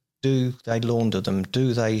 but do they launder them?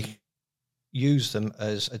 Do they use them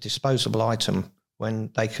as a disposable item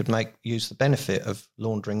when they could use the benefit of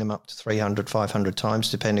laundering them up to 300, 500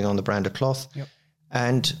 times, depending on the brand of cloth,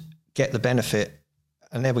 and get the benefit?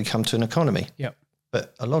 And there we come to an economy. Yep.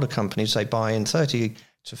 But a lot of companies, they buy in 30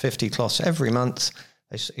 to 50 cloths every month,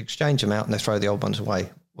 they exchange them out and they throw the old ones away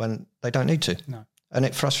when they don't need to. No. And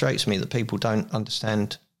it frustrates me that people don't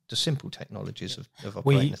understand the simple technologies of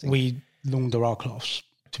operating a thing. We launder our cloths,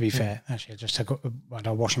 to be fair. Actually, I just took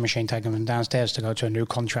a washing machine, taken them downstairs to go to a new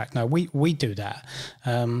contract. No, we do that.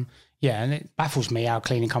 And it baffles me how some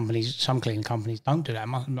cleaning companies don't do that.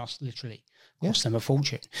 It must literally cost them a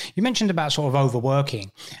fortune. You mentioned about sort of overworking.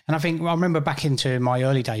 And I remember back into my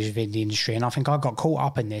early days within the industry, and I think I got caught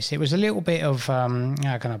up in this. It was a little bit of, how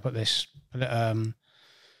can I put this?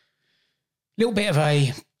 Little bit of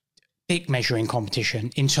a dick measuring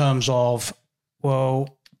competition in terms of,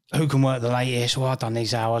 well, who can work the latest? Well, I've done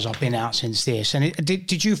these hours. I've been out since this. And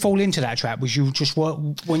did you fall into that trap? Was you just work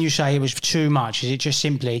when you say it was too much? Is it just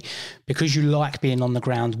simply because you like being on the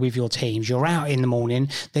ground with your teams? You're out in the morning,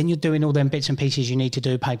 then you're doing all them bits and pieces you need to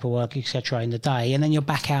do, paperwork, etc. in the day, and then you're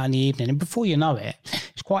back out in the evening. And before you know it,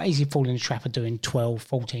 it's quite easy to fall in the trap of doing 12,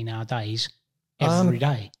 14-hour days every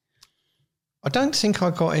day. I don't think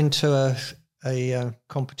I got into a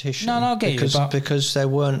competition. No, I get you. Because there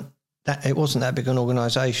weren't. It wasn't that big an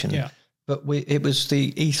organisation, but it was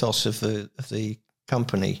the ethos of the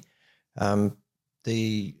company.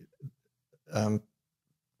 The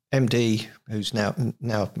MD, who's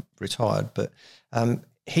now retired, but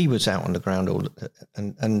he was out on the ground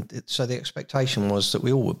and so the expectation was that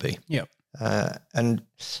we all would be. Yeah, and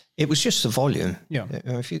it was just the volume. Yeah,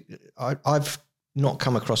 I've not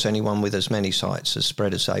come across anyone with as many sites as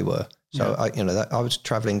spread as they were. So I was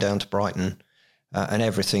travelling down to Brighton and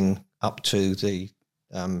everything up to the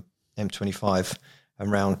M25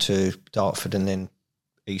 and round to Dartford, and then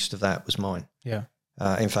east of that was mine. Yeah.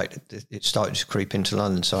 In fact, it started to creep into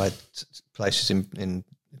London, so I had places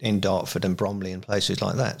in Dartford and Bromley and places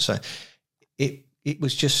like that. So it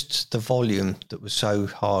was just the volume that was so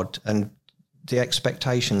hard, and the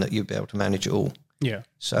expectation that you'd be able to manage it all. Yeah.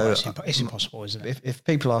 So it's impossible, isn't it? If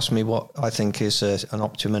people ask me what I think is an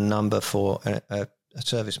optimum number for a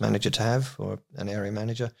service manager to have, or an area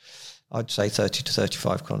manager, I'd say 30 to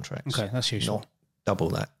 35 contracts. Okay, that's useful. Not double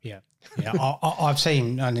that. Yeah. I've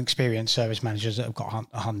seen and experienced service managers that have got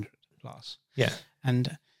 100 plus. Yeah.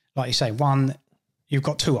 And like you say, you've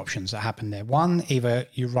got two options that happen there. One, either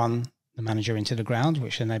you run the manager into the ground,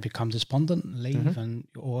 which then they become despondent and leave,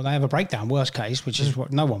 or they have a breakdown, worst case, which is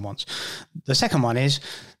what no one wants. The second one is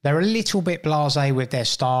they're a little bit blasé with their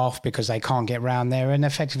staff because they can't get around there, and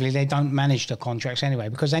effectively they don't manage the contracts anyway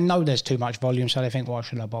because they know there's too much volume, so they think, why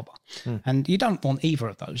should I bother? And you don't want either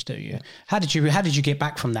of those, do you? How did you get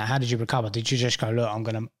back from that? How did you recover? Did you just go, look, I'm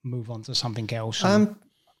going to move on to something else?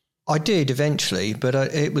 I did eventually, but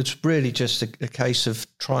it was really just a case of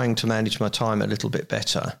trying to manage my time a little bit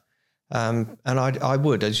better. And I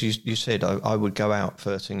would, as you said, I would go out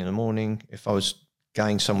first thing in the morning. If I was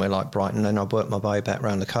going somewhere like Brighton, then I'd work my way back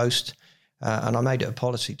around the coast. And I made it a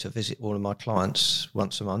policy to visit all of my clients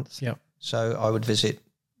once a month. Yeah. So I would visit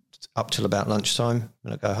up till about lunchtime,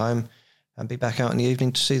 and I'd go home and be back out in the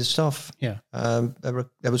evening to see the staff. Yeah.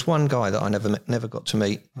 There was one guy that I never got to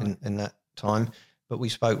meet in that time, but we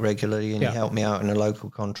spoke regularly, and he helped me out in a local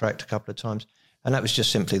contract a couple of times. And that was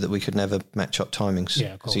just simply that we could never match up timings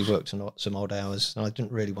because he worked some odd hours, and I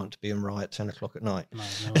didn't really want to be in right at 10 o'clock at night.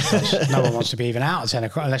 No one wants to be even out at 10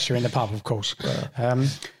 o'clock unless you're in the pub, of course.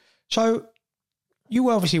 So you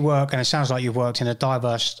obviously work, and it sounds like you've worked in a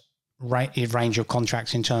diverse range of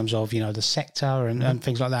contracts in terms of, the sector and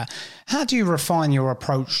things like that. How do you refine your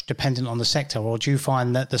approach dependent on the sector? Or do you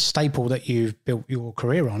find that the staple that you've built your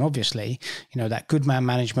career on, obviously, that good man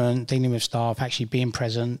management, dealing with staff, actually being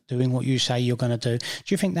present, doing what you say you're going to do, do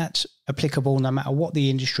you think that's applicable no matter what the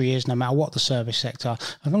industry is, no matter what the service sector?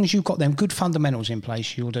 As long as you've got them good fundamentals in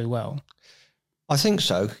place, you'll do well. I think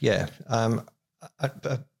so, yeah. I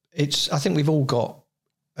think we've all got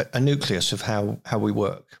a nucleus of how we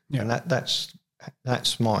work, and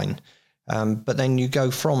that's mine. But then you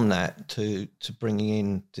go from that to bringing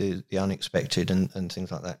in the unexpected and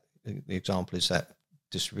things like that. The example is that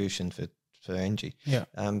distribution for Engie. Yeah.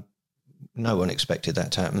 No one expected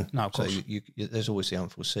that to happen. No, of course. So you, there's always the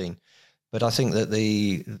unforeseen. But I think that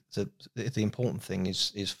the important thing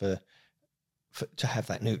is for to have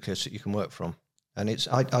that nucleus that you can work from. And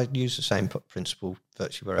I use the same principle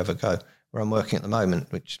virtually wherever I go. Where I'm working at the moment,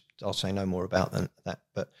 which I'll say no more about than that,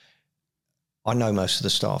 but I know most of the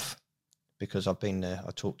staff because I've been there.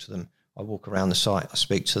 I talk to them. I walk around the site. I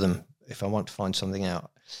speak to them. If I want to find something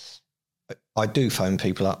out, I do phone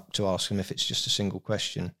people up to ask them if it's just a single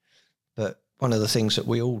question. But one of the things that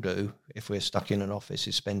we all do if we're stuck in an office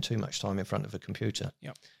is spend too much time in front of a computer.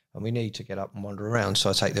 Yep. And we need to get up and wander around. So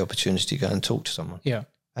I take the opportunity to go and talk to someone. Yeah.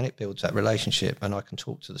 And it builds that relationship, and I can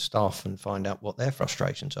talk to the staff and find out what their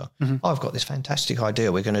frustrations are. Mm-hmm. Oh, I've got this fantastic idea.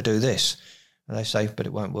 We're going to do this. And they say, but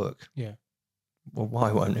it won't work. Yeah. Well, why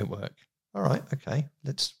won't it work? All right, okay,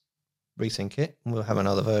 let's rethink it, and we'll have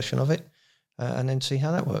another version of it, and then see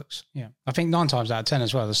how that works. Yeah. I think 9 times out of 10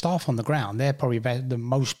 as well, the staff on the ground, they're probably the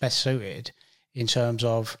most best suited in terms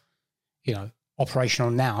of, operational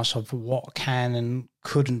nous of what can and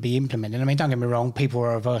couldn't be implemented. I mean, don't get me wrong, people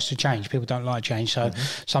are averse to change. People don't like change. So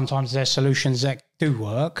sometimes there's solutions that do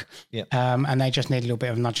work, and they just need a little bit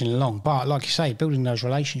of nudging along. But like you say, building those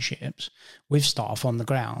relationships with staff on the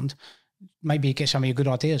ground, maybe you get some of your good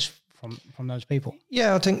ideas from those people.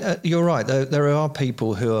 Yeah, I think you're right. There are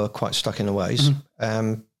people who are quite stuck in their ways,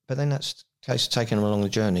 but then that's the case of taking them along the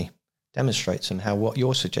journey, demonstrates them how what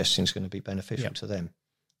you're suggesting is going to be beneficial to them.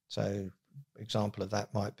 So example of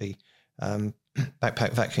that might be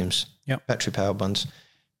backpack vacuums, battery powered ones.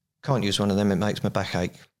 Can't use one of them, it makes my back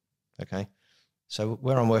ache. Okay, so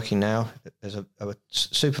where I'm working now, there's a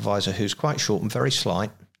supervisor who's quite short and very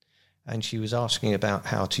slight, and she was asking about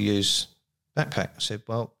how to use backpack. I said,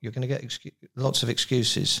 well, you're going to get lots of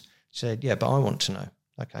excuses. She said, yeah, but I want to know.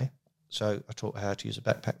 Okay, so I taught her how to use a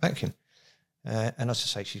backpack vacuum, and as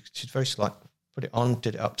I say, she's very slight, put it on,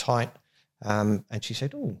 did it up tight, and she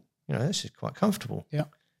said, oh, this is quite comfortable. Yeah.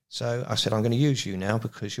 So I said, I'm going to use you now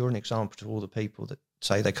because you're an example to all the people that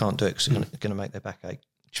say they can't do it because it's going to make their back ache.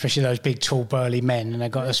 Especially those big, tall, burly men, and they've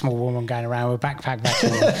got a small woman going around with a backpack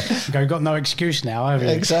vacuum. You've got no excuse now, have you?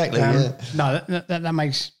 Exactly. No, that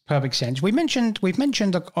makes perfect sense. We've mentioned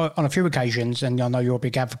on a few occasions, and I know you're a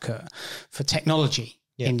big advocate for technology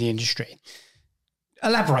in the industry.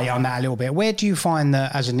 Elaborate on that a little bit. Where do you find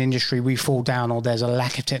that as an industry we fall down or there's a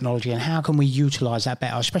lack of technology, and how can we utilise that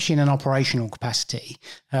better, especially in an operational capacity,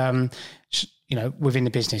 within the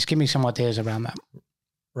business? Give me some ideas around that.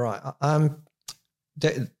 Right.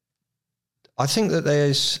 I think that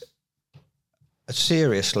there's a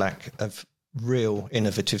serious lack of real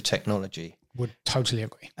innovative technology. Would totally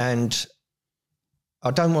agree. And I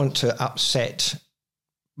don't want to upset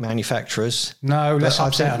manufacturers. No, let's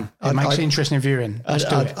upset them. It makes it interesting viewing. Let's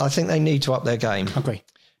do it. I think they need to up their game. Agree.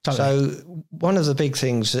 Totally. So one of the big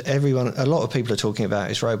things that a lot of people are talking about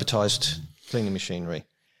is robotised cleaning machinery.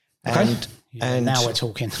 Okay. And now we're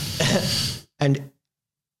talking. And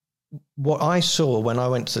what I saw when I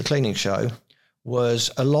went to the cleaning show was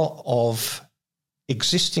a lot of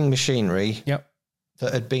existing machinery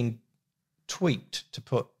that had been tweaked to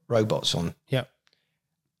put robots on. Yep.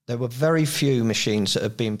 There were very few machines that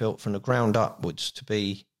had been built from the ground upwards to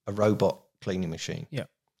be a robot cleaning machine. Yeah.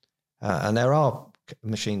 And there are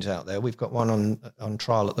machines out there. We've got one on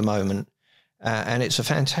trial at the moment, and it's a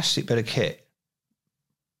fantastic bit of kit.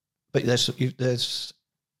 But there's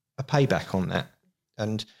a payback on that.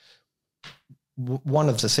 And one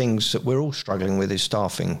of the things that we're all struggling with is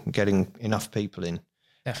staffing, getting enough people in.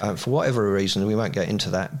 For whatever reason, we won't get into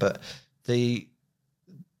that, but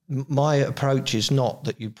my approach is not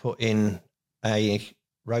that you put in a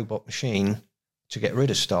robot machine to get rid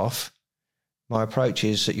of staff. My approach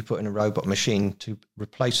is that you put in a robot machine to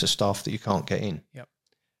replace the staff that you can't get in. Yep.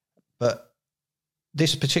 But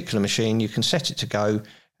this particular machine, you can set it to go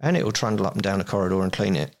and it will trundle up and down a corridor and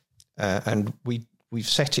clean it. And we've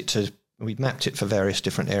mapped it for various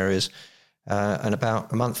different areas. And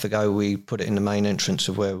about a month ago, we put it in the main entrance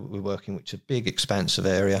of where we're working, which is a big expansive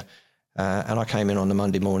area. And I came in on the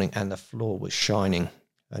Monday morning and the floor was shining,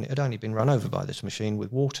 and it had only been run over by this machine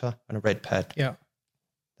with water and a red pad. Yeah.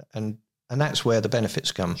 And that's where the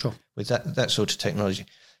benefits come with that sort of technology.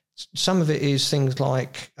 Some of it is things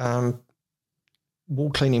like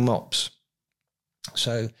wall cleaning mops.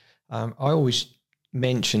 So I always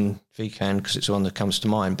mention VCAN because it's the one that comes to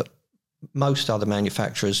mind, but most other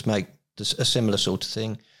manufacturers make a similar sort of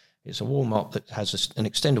thing. It's a wall mop that has an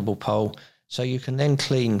extendable pole, so you can then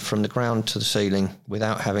clean from the ground to the ceiling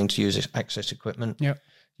without having to use access equipment. Yep.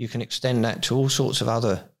 you can extend that to all sorts of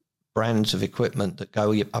other brands of equipment that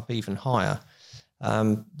go up even higher.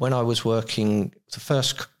 When I was working, the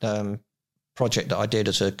first project that I did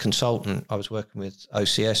as a consultant, I was working with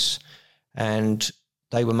OCS, and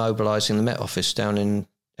they were mobilising the Met Office down in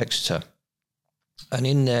Exeter. And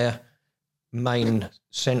in their main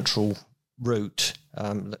central route,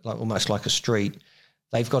 almost like a street,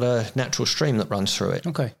 they've got a natural stream that runs through it.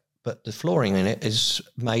 Okay. But the flooring in it is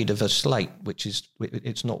made of a slate,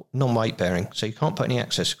 it's not non-weight bearing, so you can't put any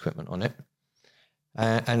access equipment on it.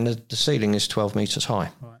 And the ceiling is 12 metres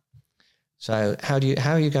high. Right. So how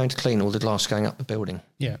are you going to clean all the glass going up the building?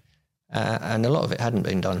 Yeah. And a lot of it hadn't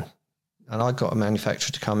been done. And I got a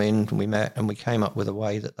manufacturer to come in, and we met, and we came up with a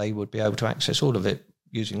way that they would be able to access all of it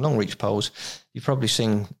using long reach poles. You've probably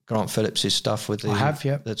seen Grant Phillips's stuff with the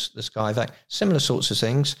Skyvac, similar sorts of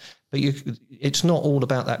things. But it's not all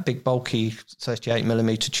about that big bulky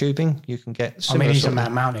 38mm tubing. You can get. He's a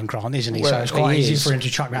man mountain, Grant, isn't he? Well, so it's quite easy for him to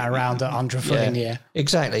chuck that around at 100 foot in the air.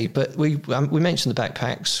 Exactly. But we mentioned the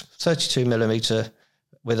backpacks, 32mm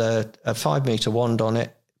with a 5 metre wand on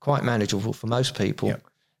it, quite manageable for most people. Yep.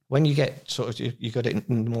 When you get you got it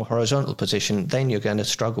in a more horizontal position, then you're going to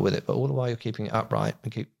struggle with it. But all the while you're keeping it upright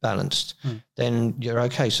and keep balanced, then you're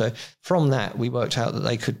okay. So from that, we worked out that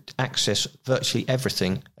they could access virtually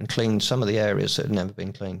everything and clean some of the areas that had never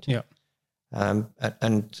been cleaned. Yeah.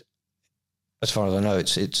 And as far as I know,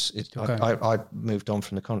 it's okay. I moved on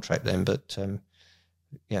from the contract then, but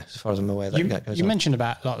as far as I'm aware, that goes on. You mentioned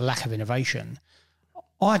about lack of innovation.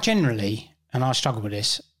 I generally, and I struggle with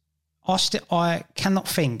this, I cannot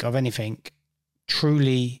think of anything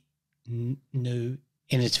truly new,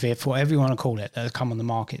 innovative, whatever you want to call it, that has come on the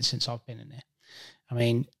market since I've been in there. I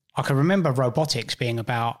mean, I can remember robotics being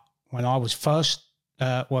about when I was first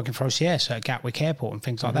working for OCS at Gatwick Airport and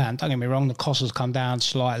things like that. And don't get me wrong, the cost has come down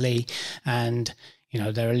slightly, and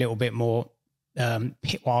they're a little bit more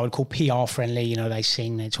what I would call PR friendly. They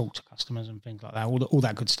sing, they talk to customers and things like that, all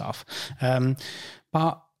that good stuff.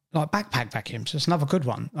 But like backpack vacuums, that's another good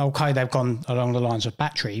one. Okay, they've gone along the lines of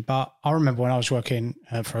battery, but I remember when I was working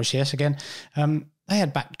for OCS again, they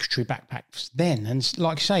had battery backpacks then. And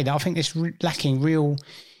like you say, I think it's lacking real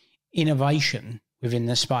innovation within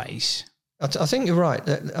the space. I think you're right.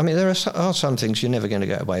 I mean, there are some things you're never going to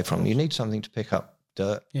get away from. You need something to pick up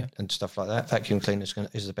dirt and stuff like that. Vacuum cleaner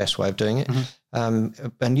is the best way of doing it. And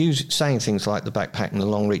saying things like the backpack and the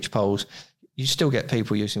long reach poles, you still get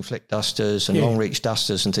people using flick dusters and long reach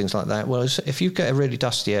dusters and things like that. Well, if you get a really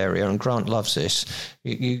dusty area, and Grant loves this,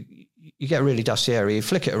 you get a really dusty area, you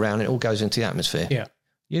flick it around, it all goes into the atmosphere. Yeah.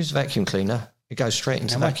 Use a vacuum cleaner, it goes straight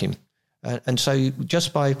into the vacuum. And so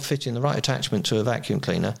just by fitting the right attachment to a vacuum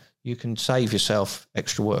cleaner, you can save yourself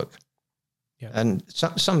extra work. Yeah. And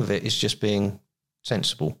some of it is just being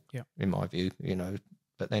sensible, in my view,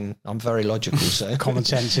 But then I'm very logical, so common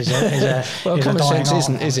sense is common sense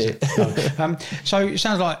isn't, is it? No. So it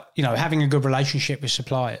sounds like having a good relationship with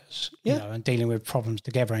suppliers, and dealing with problems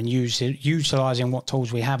together and utilising what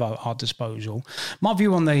tools we have at our disposal. My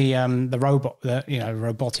view on the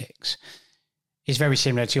robotics is very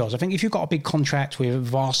similar to yours. I think if you've got a big contract with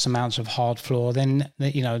vast amounts of hard floor, then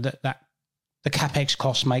that the capex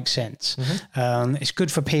cost makes sense. It's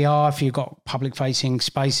good for PR if you've got public-facing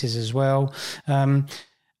spaces as well.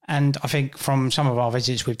 And I think from some of our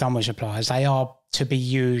visits we've done with suppliers, they are to be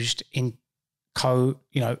used in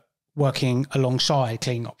working alongside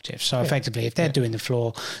cleaning operatives. So effectively, if they're doing the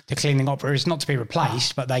floor, the cleaning operative is not to be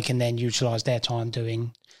replaced, but they can then utilise their time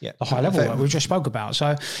doing the high level work we just spoke about.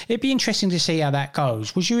 So it'd be interesting to see how that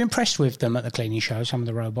goes. Was you impressed with them at the cleaning show, some of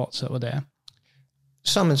the robots that were there?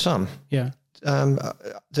 Some and some. Yeah.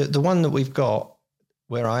 The one that we've got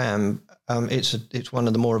where I am, it's one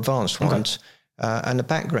of the more advanced ones. And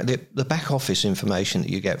the back office information that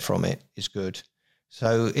you get from it is good.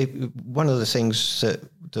 So one of the things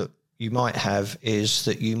that you might have is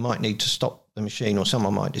that you might need to stop the machine, or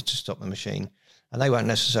someone might need to stop the machine, and they won't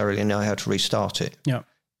necessarily know how to restart it. Yeah.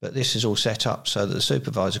 But this is all set up so that the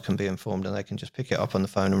supervisor can be informed, and they can just pick it up on the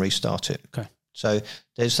phone and restart it. Okay. So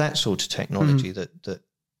there's that sort of technology that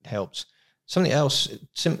helps. Something else,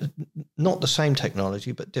 not the same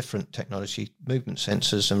technology, but different technology, movement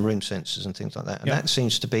sensors and room sensors and things like that. And that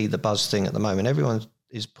seems to be the buzz thing at the moment. Everyone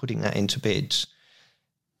is putting that into bids.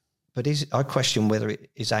 But I question whether it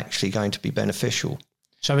is actually going to be beneficial.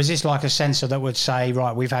 So is this like a sensor that would say,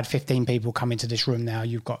 right, we've had 15 people come into this room now,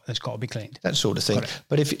 that's got to be cleaned? That sort of thing.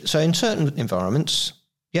 But so in certain environments,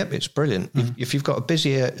 it's brilliant. If you've got a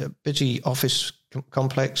busy office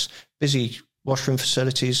complex, busy washroom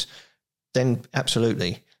facilities, then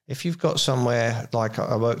absolutely. If you've got somewhere, like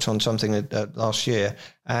I worked on something last year,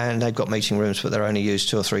 and they've got meeting rooms, but they're only used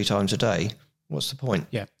 2 or 3 times a day, what's the point?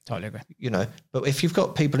 Yeah, totally agree. You know, but if you've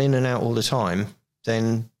got people in and out all the time,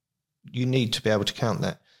 then you need to be able to count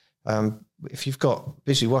that. If you've got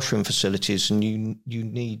busy washroom facilities, and you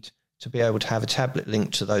need to be able to have a tablet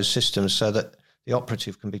linked to those systems so that the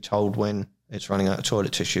operative can be told when it's running out of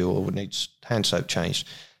toilet tissue or needs hand soap changed.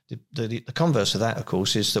 The converse of that, of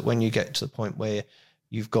course, is that when you get to the point where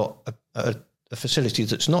you've got a facility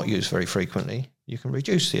that's not used very frequently, you can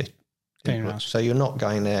reduce the input. So you're not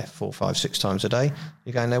going there 4, 5, 6 times a day.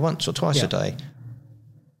 You're going there once or twice a day.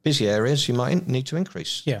 Busy areas, you might need to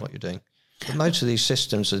increase what you're doing. But most of these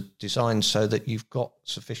systems are designed so that you've got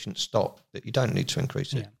sufficient stock that you don't need to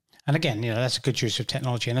increase it. And again, that's a good use of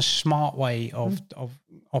technology and a smart way of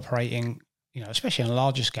operating, especially on a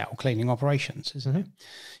larger scale cleaning operations, isn't it?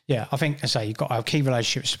 Yeah, I think, as I say, you've got to have key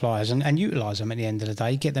relationship with suppliers and utilise them at the end of the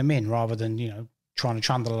day, get them in rather than, trying to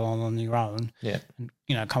trundle along on your own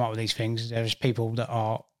and, come up with these things. There's people that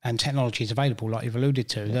are, and technology is available, like you've alluded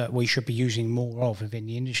to, that we should be using more of within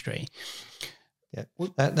the industry. Yeah,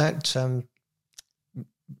 that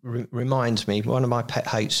reminds me, one of my pet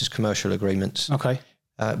hates is commercial agreements. Okay.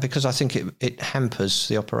 Because I think it hampers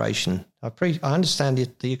the operation. I understand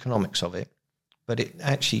the economics of it, but it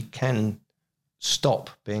actually can stop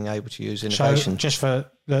being able to use innovation. So just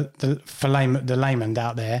for the layman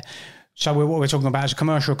out there, so what we're talking about is a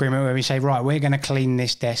commercial agreement where we say, right, we're going to clean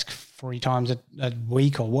this desk 3 times a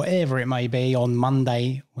week or whatever it may be on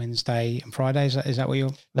Monday, Wednesday and Friday. Is that what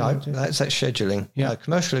you're... No, that's scheduling. Yeah. A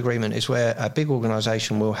commercial agreement is where a big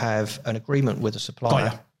organisation will have an agreement with a supplier.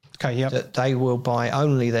 Got you. Okay, yep. That they will buy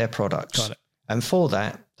only their products. Got it. And for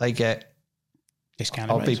that, they get...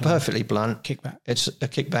 discount. I'll be perfectly blunt. Kickback. It's a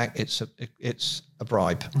kickback. It's a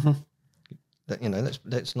bribe.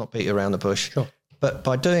 Let's not beat around the bush. Sure. But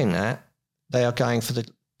by doing that, they are going for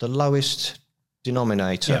the lowest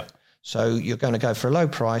denominator. Yeah. So you're going to go for a low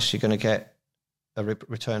price. You're going to get a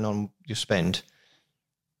return on your spend,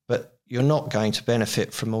 but you're not going to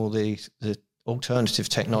benefit from all the alternative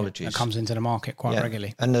technologies that comes into the market quite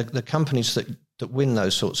regularly. And the companies that win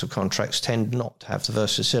those sorts of contracts tend not to have the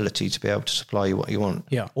versatility to be able to supply you what you want.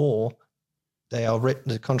 Yeah. Or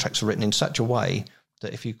the contracts are written in such a way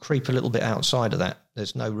that if you creep a little bit outside of that,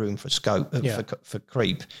 there's no room for scope for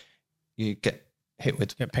creep. You get hit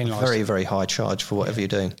with a very, very high charge for whatever you're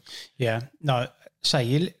doing. Yeah. No,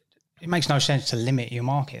 it makes no sense to limit your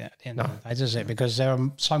market at the end of the day, does it? Because there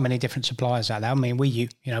are so many different suppliers out there. I mean, we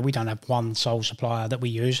don't have one sole supplier that we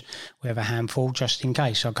use. We have a handful just in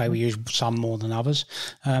case. Okay, we use some more than others.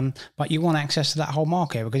 But you want access to that whole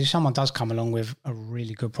market because if someone does come along with a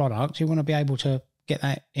really good product, you want to be able to get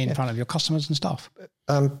that in front of your customers and stuff.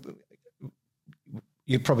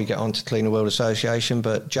 You'd probably get on to Cleaner World Association,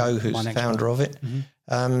 but Joe, who's the founder of it,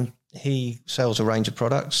 he sells a range of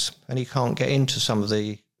products and he can't get into some of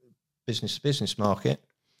the business-to-business market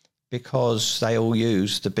because they all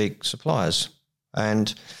use the big suppliers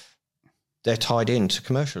and they're tied into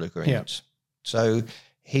commercial agreements. Yeah. So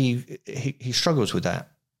he struggles with that,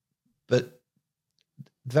 but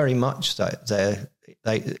very much that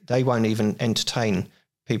they won't even entertain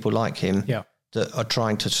people like him that are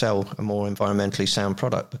trying to sell a more environmentally sound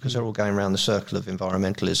product because they're all going around the circle of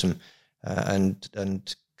environmentalism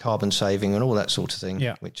and carbon saving and all that sort of thing,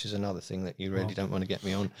 which is another thing that you really don't want to get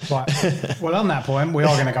me on. Right. Well, on that point, we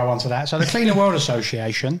are going to go on to that. So the Cleaner World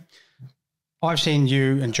Association, I've seen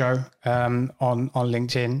you and Joe on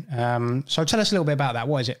LinkedIn. So tell us a little bit about that.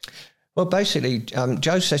 What is it? Well, basically,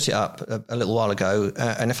 Joe set it up a little while ago.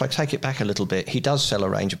 And if I take it back a little bit, he does sell a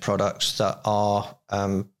range of products that are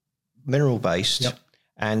mineral-based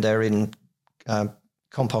and they're in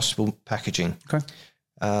compostable packaging. Okay.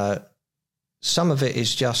 Some of it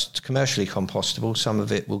is just commercially compostable. Some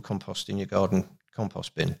of it will compost in your garden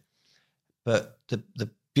compost bin. But the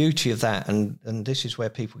beauty of that, and this is where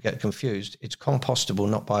people get confused, it's compostable,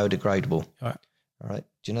 not biodegradable. Right. All right.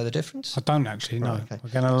 Do you know the difference? I don't actually know. Right, okay.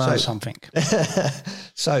 We're going to learn something.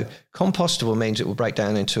 So compostable means it will break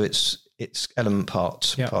down into its element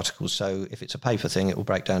particles. So if it's a paper thing, it will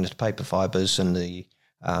break down into paper fibers and the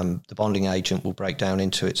bonding agent will break down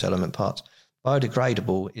into its element parts.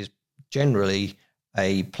 Biodegradable is generally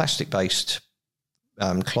a plastic-based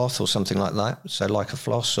cloth or something like that, so like a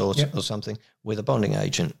floss or something, with a bonding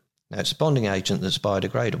agent. Now, it's a bonding agent that's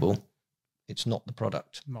biodegradable. It's not the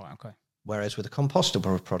product. Right, okay. Whereas with a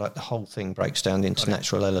compostable product, the whole thing breaks down into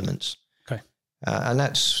natural elements. Okay. And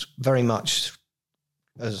that's very much,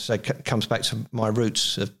 as I say, comes back to my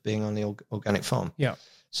roots of being on the organic farm. Yeah.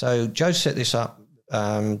 So Joe set this up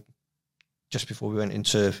just before we went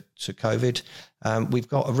into COVID. We've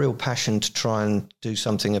got a real passion to try and do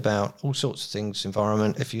something about all sorts of things,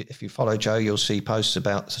 environment. If you follow Joe, you'll see posts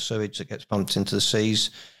about the sewage that gets pumped into the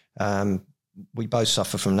seas. We both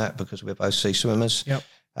suffer from that because we're both sea swimmers. Yep.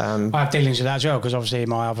 I have dealings with that as well, because obviously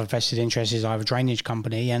my other vested interest is I have a drainage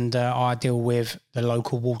company, and I deal with the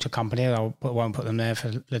local water company. I won't put them there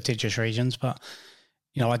for litigious reasons, but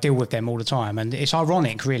I deal with them all the time. And it's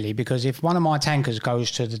ironic, really, because if one of my tankers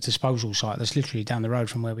goes to the disposal site that's literally down the road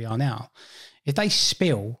from where we are now, if they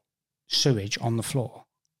spill sewage on the floor,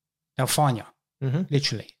 they'll fine you,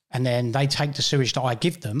 literally. And then they take the sewage that I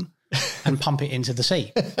give them and pump it into the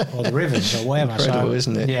sea or the rivers or whatever. Incredible,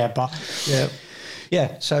 isn't it? Yeah, but...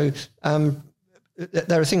 Yeah, so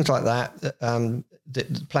there are things like that.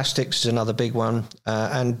 The plastics is another big one,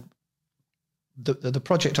 and the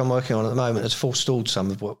project I'm working on at the moment has forestalled some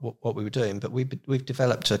of what we were doing. But we've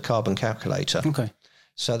developed a carbon calculator,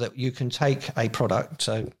 so that you can take a product,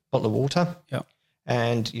 so a bottle of water,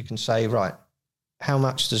 and you can say, right, how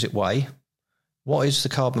much does it weigh? What is the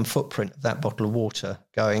carbon footprint of that bottle of water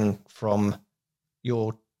going from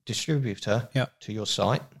your distributor to your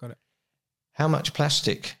site? Got it. How much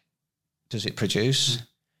plastic does it produce?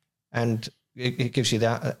 And it gives you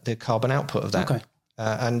the carbon output of that.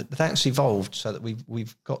 And that's evolved so that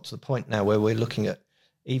we've got to the point now where we're looking at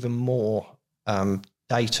even more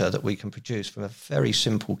data that we can produce from a very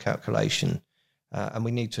simple calculation. And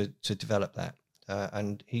we need to develop that.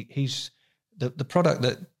 And he's the product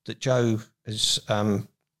that Joe is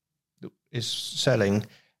selling.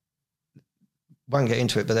 Won't get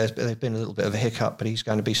into it, but there's been a little bit of a hiccup. But he's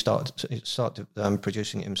going to be start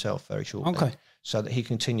producing it himself very shortly, so that he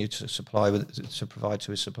continue to provide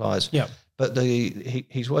to his suppliers. Yeah. But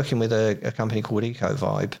he's working with a company called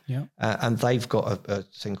EcoVibe, and they've got a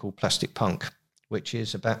thing called Plastic Punk, which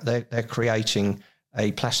is about they're creating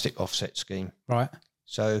a plastic offset scheme. Right.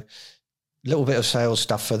 So a little bit of sales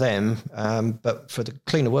stuff for them, but for the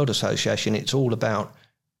Cleaner World Association, it's all about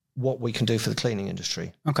what we can do for the cleaning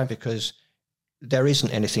industry. Because there isn't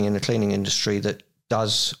anything in the cleaning industry that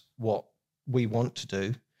does what we want to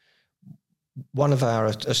do. One of our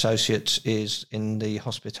associates is in the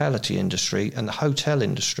hospitality industry, and the hotel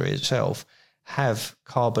industry itself have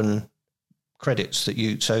carbon credits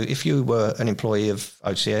so if you were an employee of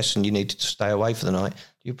OCS and you needed to stay away for the night,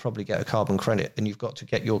 you'd probably get a carbon credit, and you've got to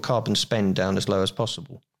get your carbon spend down as low as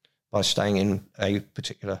possible by staying in a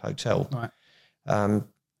particular hotel. Right.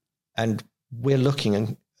 And we're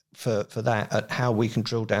looking for that at how we can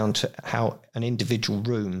drill down to how an individual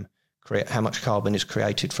room how much carbon is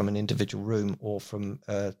created from an individual room or from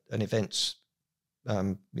an events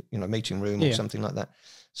meeting room or something like that.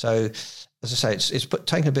 So as I say, it's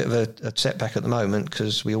taking a bit of a setback at the moment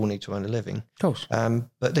because we all need to earn a living. Of course.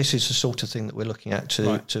 But this is the sort of thing that we're looking at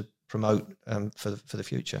to promote for the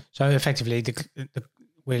future. So effectively, the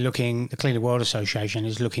Cleaner World Association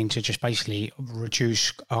is looking to just basically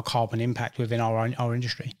reduce our carbon impact within our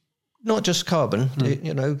industry. Not just carbon,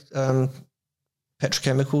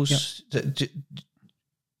 petrochemicals.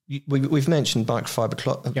 We've mentioned microfiber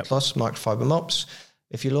cloths, microfiber mops.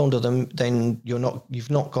 If you launder them, then you've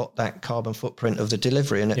not got that carbon footprint of the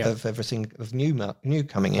delivery and of everything of new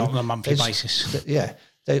coming in. Not on a monthly basis.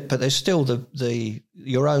 But there's still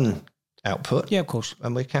your own output. Yeah, of course.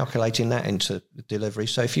 And we're calculating that into the delivery.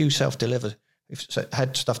 So if you self-deliver,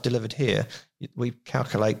 had stuff delivered here, we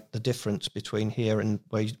calculate the difference between here and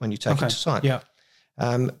when you take it to site. Yeah.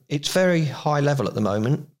 It's very high level at the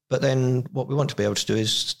moment, but then what we want to be able to do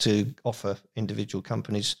is to offer individual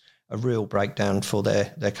companies a real breakdown for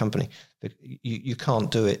their company. You can't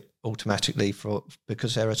do it automatically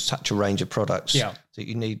because there are such a range of products that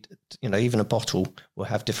you need. Even a bottle will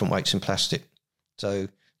have different weights in plastic, so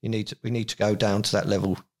we need to go down to that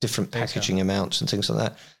level, different packaging amounts and things like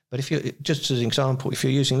that. But just as an example, if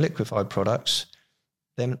you're using liquefied products,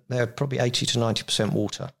 then they're probably 80 to 90%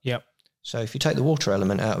 water. Yep. So if you take the water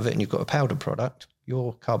element out of it and you've got a powdered product,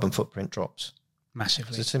 your carbon footprint drops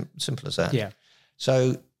massively. It's as simple as that. Yeah.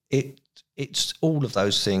 So it's all of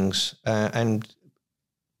those things, and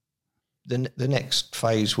the next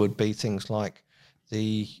phase would be things like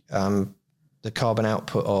the carbon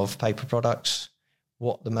output of paper products,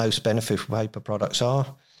 what the most beneficial paper products are.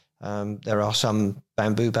 There are some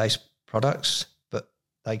bamboo-based products, but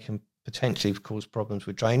they can potentially cause problems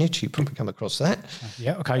with drainage. You probably come across that.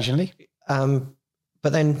 Yeah, occasionally.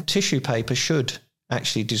 But then tissue paper should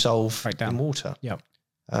actually dissolve in water. Yeah.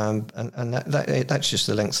 And that's just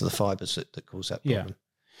the length of the fibres that cause that problem.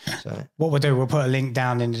 Yeah. So what we'll do, we'll put a link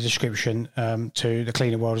down in the description to the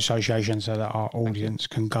Cleaner World Association so that our audience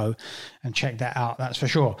can go and check that out. That's for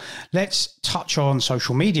sure. Let's touch on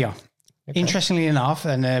social media. Okay. Interestingly enough,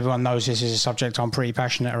 and everyone knows this is a subject I'm pretty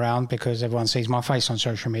passionate around because everyone sees my face on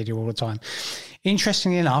social media all the time.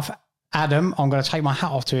 Interestingly enough, Adam, I'm going to take my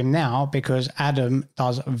hat off to him now because Adam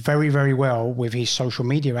does very, very well with his social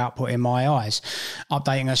media output in my eyes,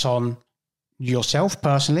 updating us on yourself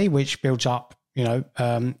personally, which builds up,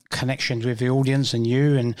 connections with the audience and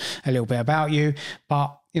you and a little bit about you,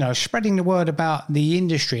 but, spreading the word about the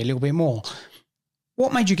industry a little bit more.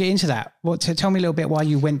 What made you get into that? Tell me a little bit why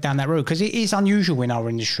you went down that route, because it is unusual in our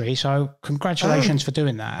industry. So congratulations for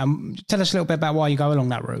doing that. And tell us a little bit about why you go along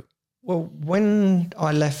that route. Well, when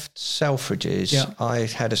I left Selfridges, I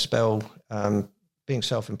had a spell being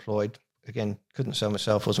self-employed. Again, couldn't sell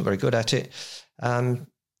myself, wasn't very good at it. And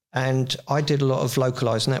I did a lot of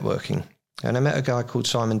localised networking. And I met a guy called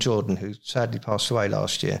Simon Jordan, who sadly passed away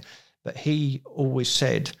last year. But he always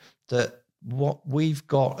said that what we've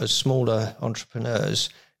got as smaller entrepreneurs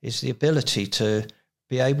is the ability to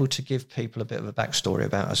be able to give people a bit of a backstory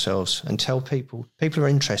about ourselves and tell people are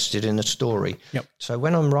interested in a story. Yep. So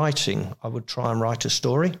when I'm writing, I would try and write a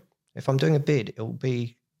story. If I'm doing a bid, it will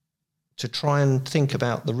be to try and think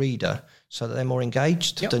about the reader so that they're more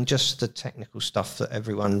engaged than just the technical stuff that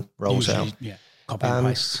everyone rolls out. Yeah, copy and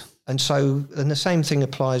paste. And the same thing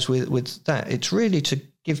applies with that. It's really to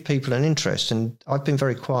give people an interest. And I've been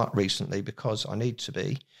very quiet recently because I need to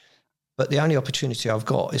be. But the only opportunity I've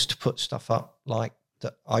got is to put stuff up like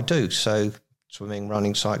that I do. So swimming,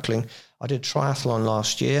 running, cycling. I did triathlon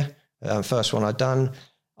last year. First one I'd done.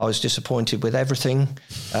 I was disappointed with everything.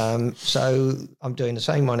 So I'm doing the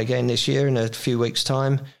same one again this year in a few weeks'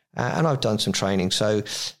 time. And I've done some training. So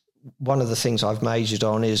one of the things I've majored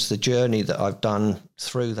on is the journey that I've done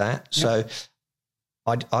through that. Yep.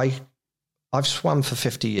 So I've swum for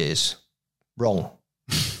 50 years, wrong.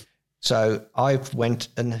 So I went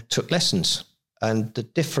and took lessons, and the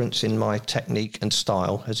difference in my technique and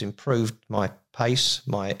style has improved my pace,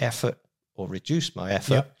 my effort, or reduced my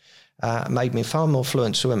effort, made me a far more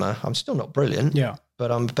fluent swimmer. I'm still not brilliant,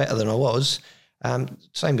 but I'm better than I was.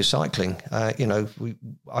 Same with cycling.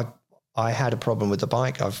 I had a problem with the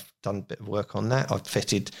bike. I've done a bit of work on that. I've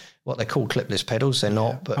fitted what they call clipless pedals. They're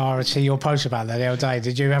not, but I see your post about that the other day.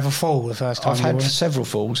 Did you have a fall the first time? I've had several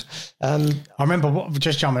falls. I remember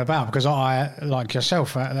just jumping about because I, like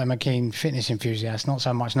yourself, I'm a keen fitness enthusiast. Not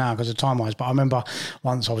so much now because of time-wise, but I remember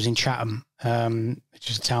once I was in Chatham,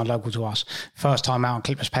 which is a town local to us. First time out on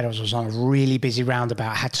clipless pedals, was on a really busy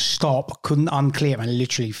roundabout. I had to stop, couldn't unclear, and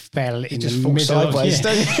literally fell in the middle sideways,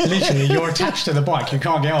 of literally, you're attached to the bike, you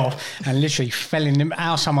can't get off, and literally fell in.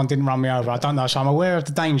 How someone didn't run me over, I don't know. So I'm aware of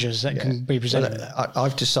the dangers that can be presented. Well,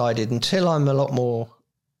 I've decided until I'm a lot more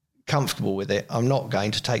comfortable with it, I'm not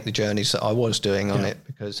going to take the journeys that I was doing on it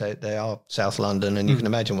because they are South London, and you can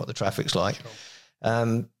imagine what the traffic's like.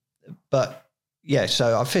 Sure. But yeah,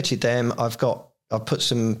 so I've fitted them. I've put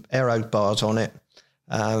some aero bars on it,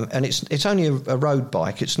 and it's only a road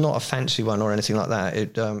bike. It's not a fancy one or anything like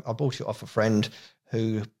that. I bought it off a friend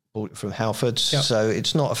who bought it from Halfords, so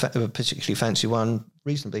it's not a particularly fancy one.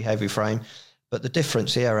 Reasonably heavy frame, but the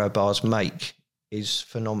difference the aero bars make is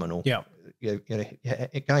phenomenal. Yeah,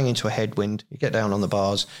 going into a headwind, you get down on the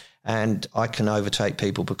bars, and I can overtake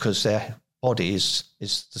people because their body is the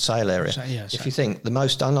sail area. So, if you think the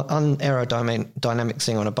most unaerodynamic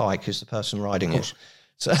thing on a bike is the person riding it.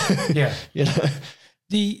 So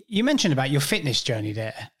you mentioned about your fitness journey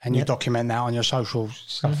there, and you document that on your social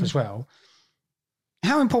stuff as well.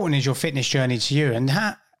 How important is your fitness journey to you? And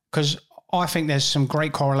because I think there's some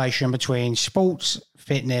great correlation between sports,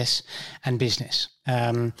 fitness, and business.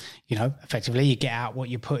 Effectively, you get out what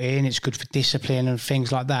you put in. It's good for discipline and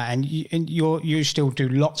things like that. And you still do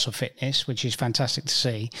lots of fitness, which is fantastic to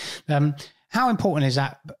see. How important is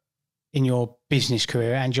that in your business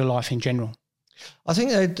career and your life in general? I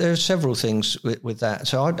think there are several things with that.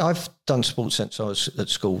 So I've done sports since I was at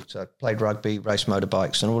school. So I played rugby, raced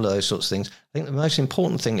motorbikes, and all of those sorts of things. I think the most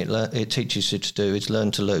important thing it teaches you to do is learn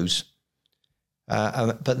to lose.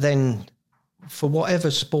 But then for whatever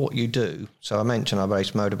sport you do, so I mentioned I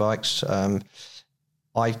raced motorbikes.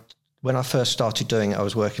 When I first started doing it, I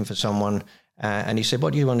was working for someone and he said,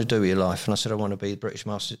 "What do you want to do with your life?" And I said, "I want to be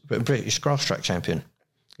British grass track champion."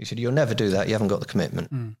 He said, "You'll never do that. You haven't got the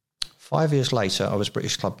commitment." 5 years later, I was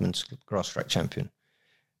British Clubman's grass track champion.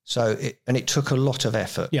 So it took a lot of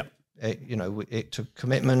effort. Yeah, it took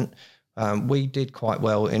commitment. We did quite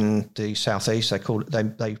well in the southeast.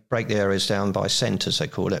 They break the areas down by centres, they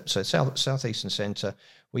call it. So southeast and centre,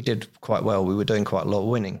 we did quite well. We were doing quite a lot of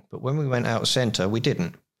winning. But when we went out of centre, we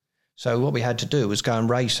didn't. So what we had to do was go and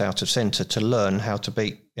race out of centre to learn how to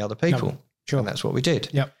beat the other people. Sure. And that's what we did.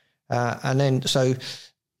 Yep. And then so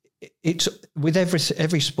it's with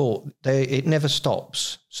every sport, it never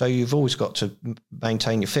stops. So you've always got to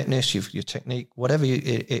maintain your fitness, your technique, whatever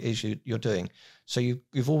it is you're doing. So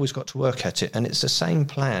you've always got to work at it, and it's the same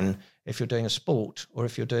plan if you're doing a sport or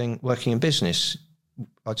if you're working in business.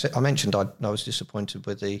 I mentioned I was disappointed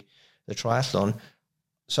with the triathlon,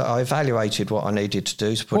 so I evaluated what I needed to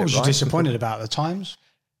do to put it right. What was you disappointed about? The times?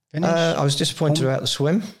 I was disappointed about the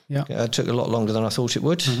swim. Yeah, it took a lot longer than I thought it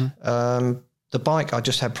would. Mm-hmm. The bike, I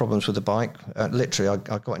just had problems with the bike. Literally,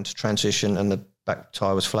 I got into transition and the back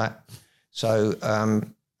tyre was flat. So,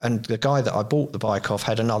 and the guy that I bought the bike off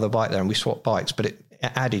had another bike there, and we swapped bikes, but it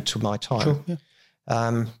added to my time. Sure,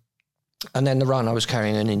 yeah. And then the run, I was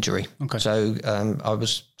carrying an injury. Okay. So I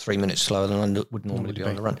was 3 minutes slower than I would normally be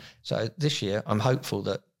on the run. So this year, I'm hopeful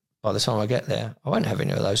that by the time I get there, I won't have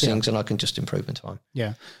any of those things, and I can just improve in time.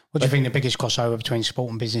 Yeah. What do you think the biggest crossover between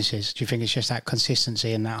sport and business is? Do you think it's just that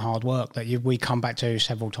consistency and that hard work that we come back to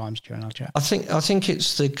several times during our chat? I think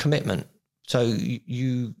it's the commitment. So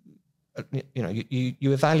you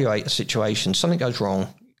evaluate a situation, something goes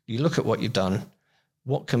wrong, you look at what you've done,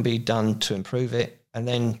 what can be done to improve it, and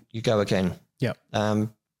then you go again. Yeah.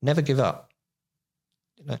 Never give up.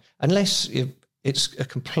 Unless it's a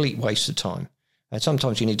complete waste of time. And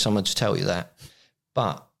sometimes you need someone to tell you that.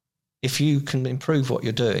 But if you can improve what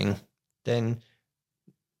you're doing, then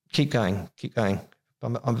keep going.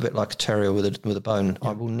 I'm a bit like a terrier with a bone. Yeah.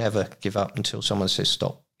 I will never give up until someone says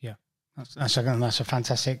stop. Yeah, that's a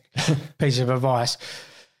fantastic piece of advice.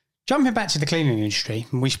 Jumping back to the cleaning industry,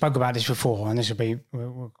 and we spoke about this before, and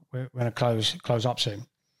we're going to close up soon.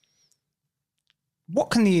 What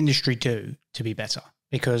can the industry do to be better?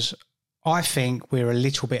 Because I think we're a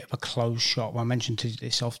little bit of a closed shop. I mentioned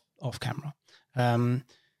this off camera.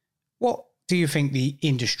 What do you think the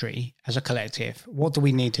industry as a collective, what do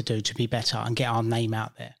we need to do to be better and get our name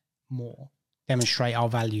out there more, demonstrate our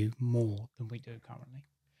value more than we do currently?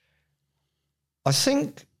 I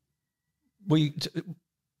think we've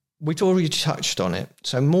already touched on it.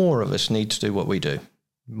 So more of us need to do what we do.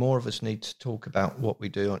 More of us need to talk about what we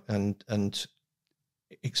do and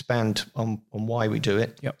expand on why we do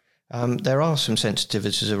it. Yep. There are some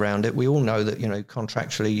sensitivities around it. We all know that,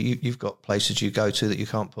 contractually, you've got places you go to that you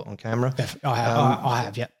can't put on camera. I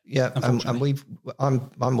have, yeah. Yeah, and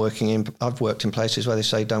I've worked in places where they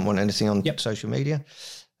say don't want anything on social media.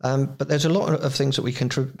 But there's a lot of things that we can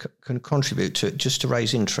contribute to it just to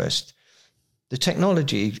raise interest. The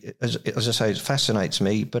technology, as I say, it fascinates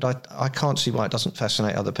me, but I can't see why it doesn't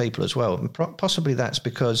fascinate other people as well. And possibly that's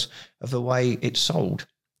because of the way it's sold,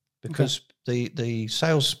 because the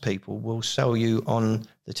salespeople will sell you on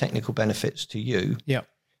the technical benefits to you. Yeah,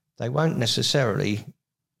 they won't necessarily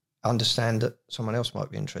understand that someone else might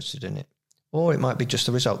be interested in it, or it might be just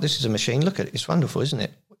the result. This is a machine. Look at it; it's wonderful, isn't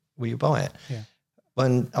it? Will you buy it? Yeah.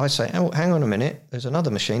 When I say, "Oh, hang on a minute," there's another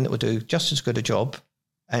machine that will do just as good a job,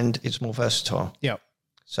 and it's more versatile. Yeah.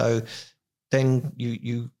 So then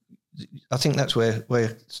I think that's where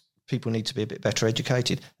people need to be a bit better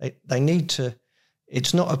educated. They need to.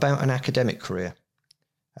 It's not about an academic career.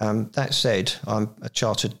 That said, I'm a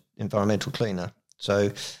chartered environmental cleaner.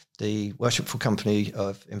 So the Worshipful Company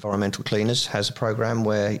of Environmental Cleaners has a program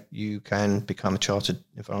where you can become a chartered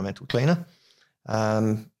environmental cleaner.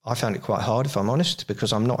 I found it quite hard, if I'm honest,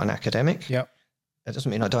 because I'm not an academic. Yeah. That doesn't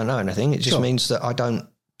mean I don't know anything. It just means that I don't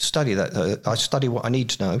study that. I study what I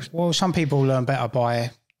need to know. Well, some people learn better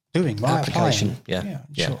by doing, right? Application. Yeah.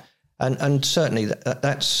 Sure. And certainly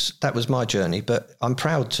that was my journey, but I'm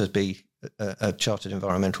proud to be a chartered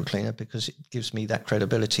environmental cleaner because it gives me that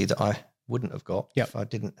credibility that I wouldn't have got if I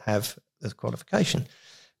didn't have the qualification.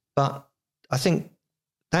 But I think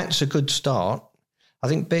that's a good start. I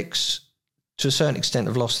think BICs, to a certain extent,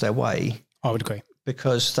 have lost their way. I would agree.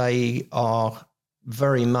 Because they are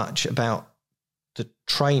very much about the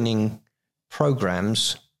training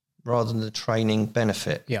programs rather than the training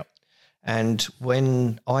benefit. Yeah. And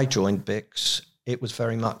when I joined BICS, it was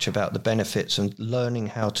very much about the benefits and learning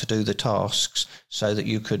how to do the tasks so that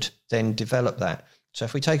you could then develop that. So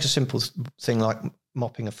if we take a simple thing like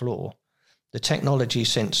mopping a floor, the technology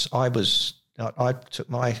since I took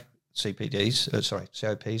my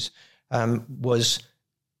COPs, was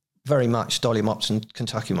very much dolly mops and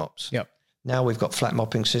Kentucky mops. Yep. Now we've got flat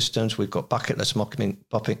mopping systems, we've got bucketless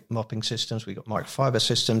mopping systems, we've got microfiber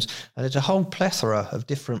systems, and there's a whole plethora of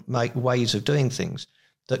different ways of doing things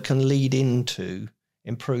that can lead into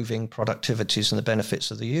improving productivities and the benefits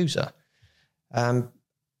of the user.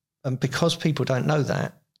 And because people don't know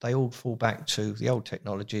that, they all fall back to the old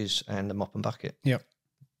technologies and the mop and bucket. Yep.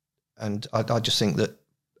 And I just think that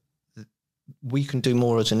we can do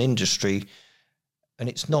more as an industry and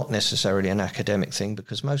it's not necessarily an academic thing,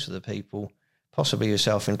 because most of the people, possibly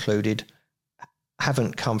yourself included,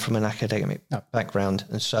 haven't come from an academic background.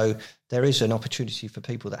 And so there is an opportunity for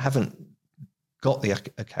people that haven't got the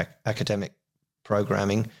academic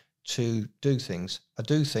programming to do things. I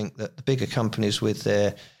do think that the bigger companies with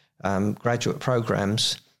their graduate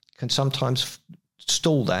programs can sometimes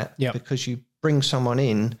stall that, because you bring someone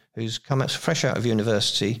in who's come fresh out of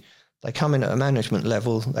university, they come in at a management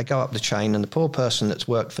level, they go up the chain, and the poor person that's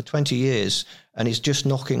worked for 20 years and is just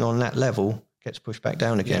knocking on that level gets pushed back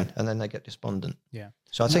down again, and then they get despondent.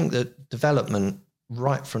 So I think that development,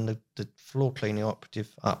 right from the floor cleaning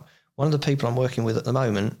operative up, one of the people I'm working with at the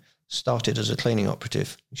moment started as a cleaning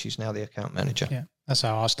operative. She's now the account manager. Yeah, that's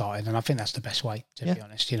how I started, and I think that's the best way, to be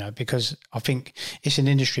honest, because I think it's an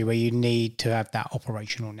industry where you need to have that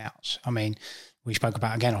operational nous. I mean, we spoke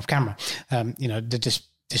about, again, off camera, the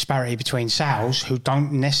disparity between sales who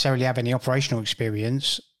don't necessarily have any operational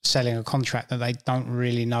experience selling a contract that they don't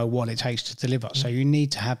really know what it takes to deliver. So you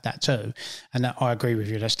need to have that too. And I agree with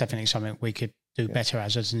you. That's definitely something we could do better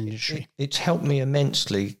as an industry. It's helped me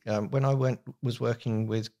immensely. When I was working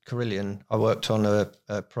with Carillion, I worked on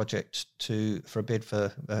a project for a bid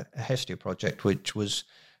for a Hestia project, which was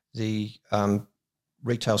the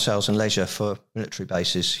retail sales and leisure for military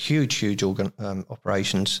bases. Huge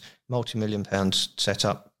operations, multi-million pounds set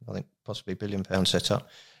up, I think possibly £1 billion set up.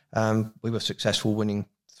 We were successful, winning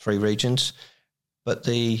 3 regions. But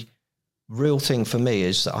the real thing for me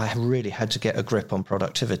is that I really had to get a grip on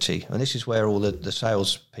productivity. And this is where all the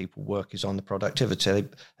sales people work, is on the productivity.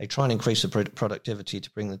 They try and increase the productivity to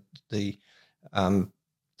bring the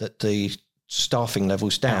staffing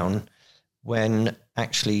levels down, when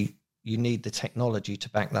actually you need the technology to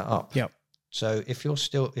back that up. So if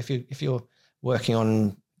you're working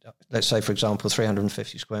on, let's say, for example,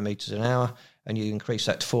 350 square meters an hour, and you increase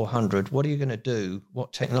that to 400, what are you going to do?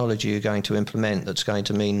 What technology are you going to implement that's going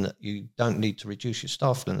to mean that you don't need to reduce your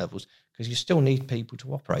staffing levels? Because you still need people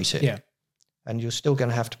to operate it. And you're still going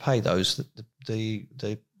to have to pay those.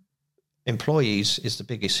 The employees is the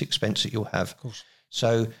biggest expense that you'll have. Of course.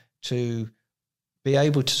 So to be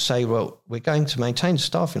able to say, well, we're going to maintain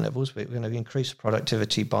staffing levels, but we're going to increase the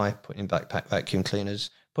productivity by putting in backpack vacuum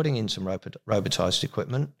cleaners, putting in some robotized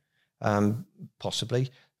equipment,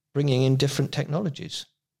 possibly bringing in different technologies.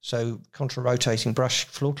 So contra-rotating brush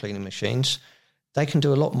floor cleaning machines, they can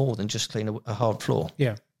do a lot more than just clean a hard floor.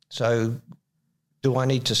 So do I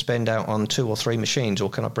need to spend out on 2 or 3 machines, or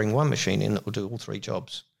can I bring one machine in that will do all 3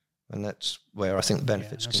 jobs? And that's where I think the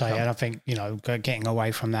benefits can come. And I think, getting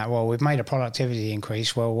away from that, well, we've made a productivity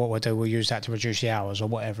increase. Well, what we'll do, we'll use that to reduce the hours or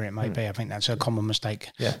whatever it may be. I think that's a common mistake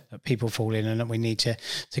that people fall in, and that we need to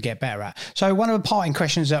get better at. So one of the parting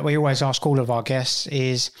questions that we always ask all of our guests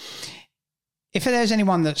is, if there's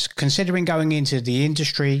anyone that's considering going into the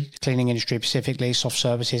industry, cleaning industry specifically, soft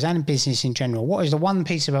services and business in general, what is the one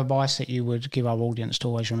piece of advice that you would give our audience to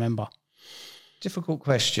always remember? Difficult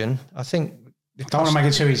question. I think... I don't want to make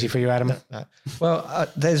it too easy for you, Adam. No. Well,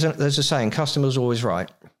 there's a saying, customer's always right.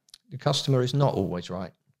 The customer is not always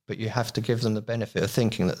right, but you have to give them the benefit of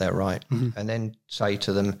thinking that they're right, and then say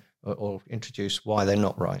to them or introduce why they're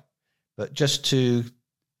not right. But just to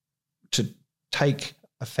take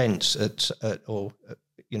offence at or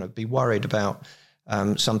be worried about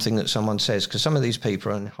something that someone says, because some of these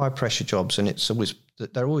people are in high pressure jobs, and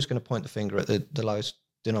they're always going to point the finger at the lowest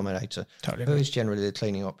denominator, who is generally the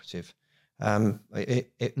cleaning operative.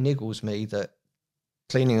 It niggles me that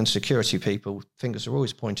cleaning and security people, fingers are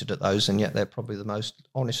always pointed at those, and yet they're probably the most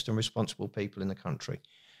honest and responsible people in the country.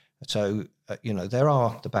 So, there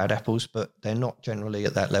are the bad apples, but they're not generally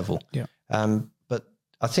at that level. But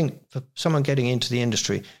I think for someone getting into the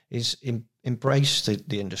industry is embrace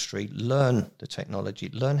the industry, learn the technology,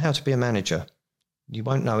 learn how to be a manager. You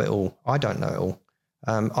won't know it all. I don't know it all.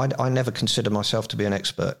 I never consider myself to be an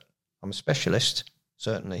expert. I'm a specialist,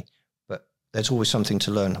 certainly, but there's always something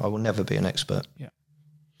to learn. I will never be an expert.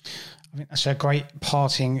 I think that's a great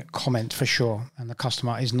parting comment for sure. And the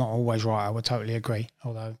customer is not always right. I would totally agree.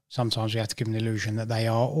 Although sometimes we have to give them the illusion that they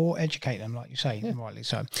are, or educate them, like you say, rightly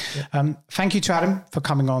so. Thank you to Adam for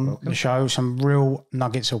coming on the show. Some real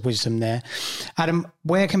nuggets of wisdom there. Adam,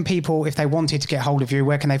 where can people, if they wanted to get hold of you,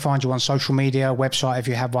 where can they find you on social media, website, if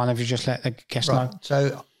you have one, if you just let the guests know?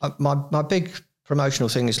 So my big promotional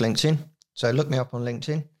thing is LinkedIn. So look me up on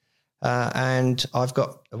LinkedIn. And I've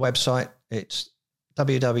got a website. It's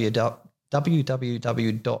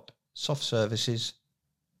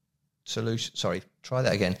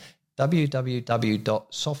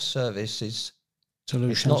www.softservicesolutions.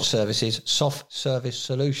 Solutions. Not services,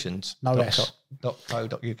 softservicesolutions. No less.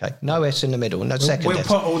 podcast.co.uk. No S in the middle, no second We'll S.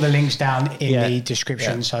 put all the links down in the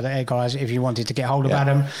description so that, guys, if you wanted to get hold of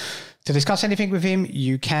Adam to discuss anything with him,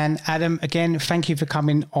 you can. Adam, again, thank you for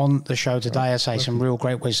coming on the show today. I say some real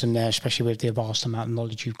great wisdom there, especially with the vast amount of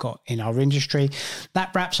knowledge you've got in our industry. That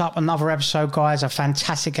wraps up another episode, guys. A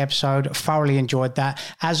fantastic episode. Thoroughly enjoyed that.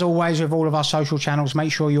 As always, with all of our social channels,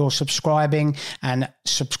 make sure you're subscribing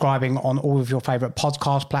on all of your favorite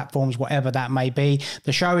podcast platforms, whatever that may be.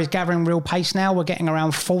 The show is gathering real pace now. We're getting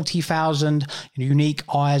around 40,000 unique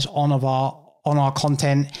eyes on our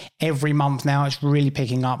content every month now. It's really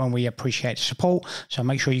picking up and we appreciate the support. So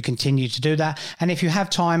make sure you continue to do that. And if you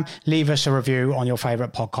have time, leave us a review on your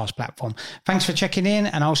favorite podcast platform. Thanks for checking in,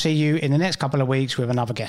 and I'll see you in the next couple of weeks with another guest.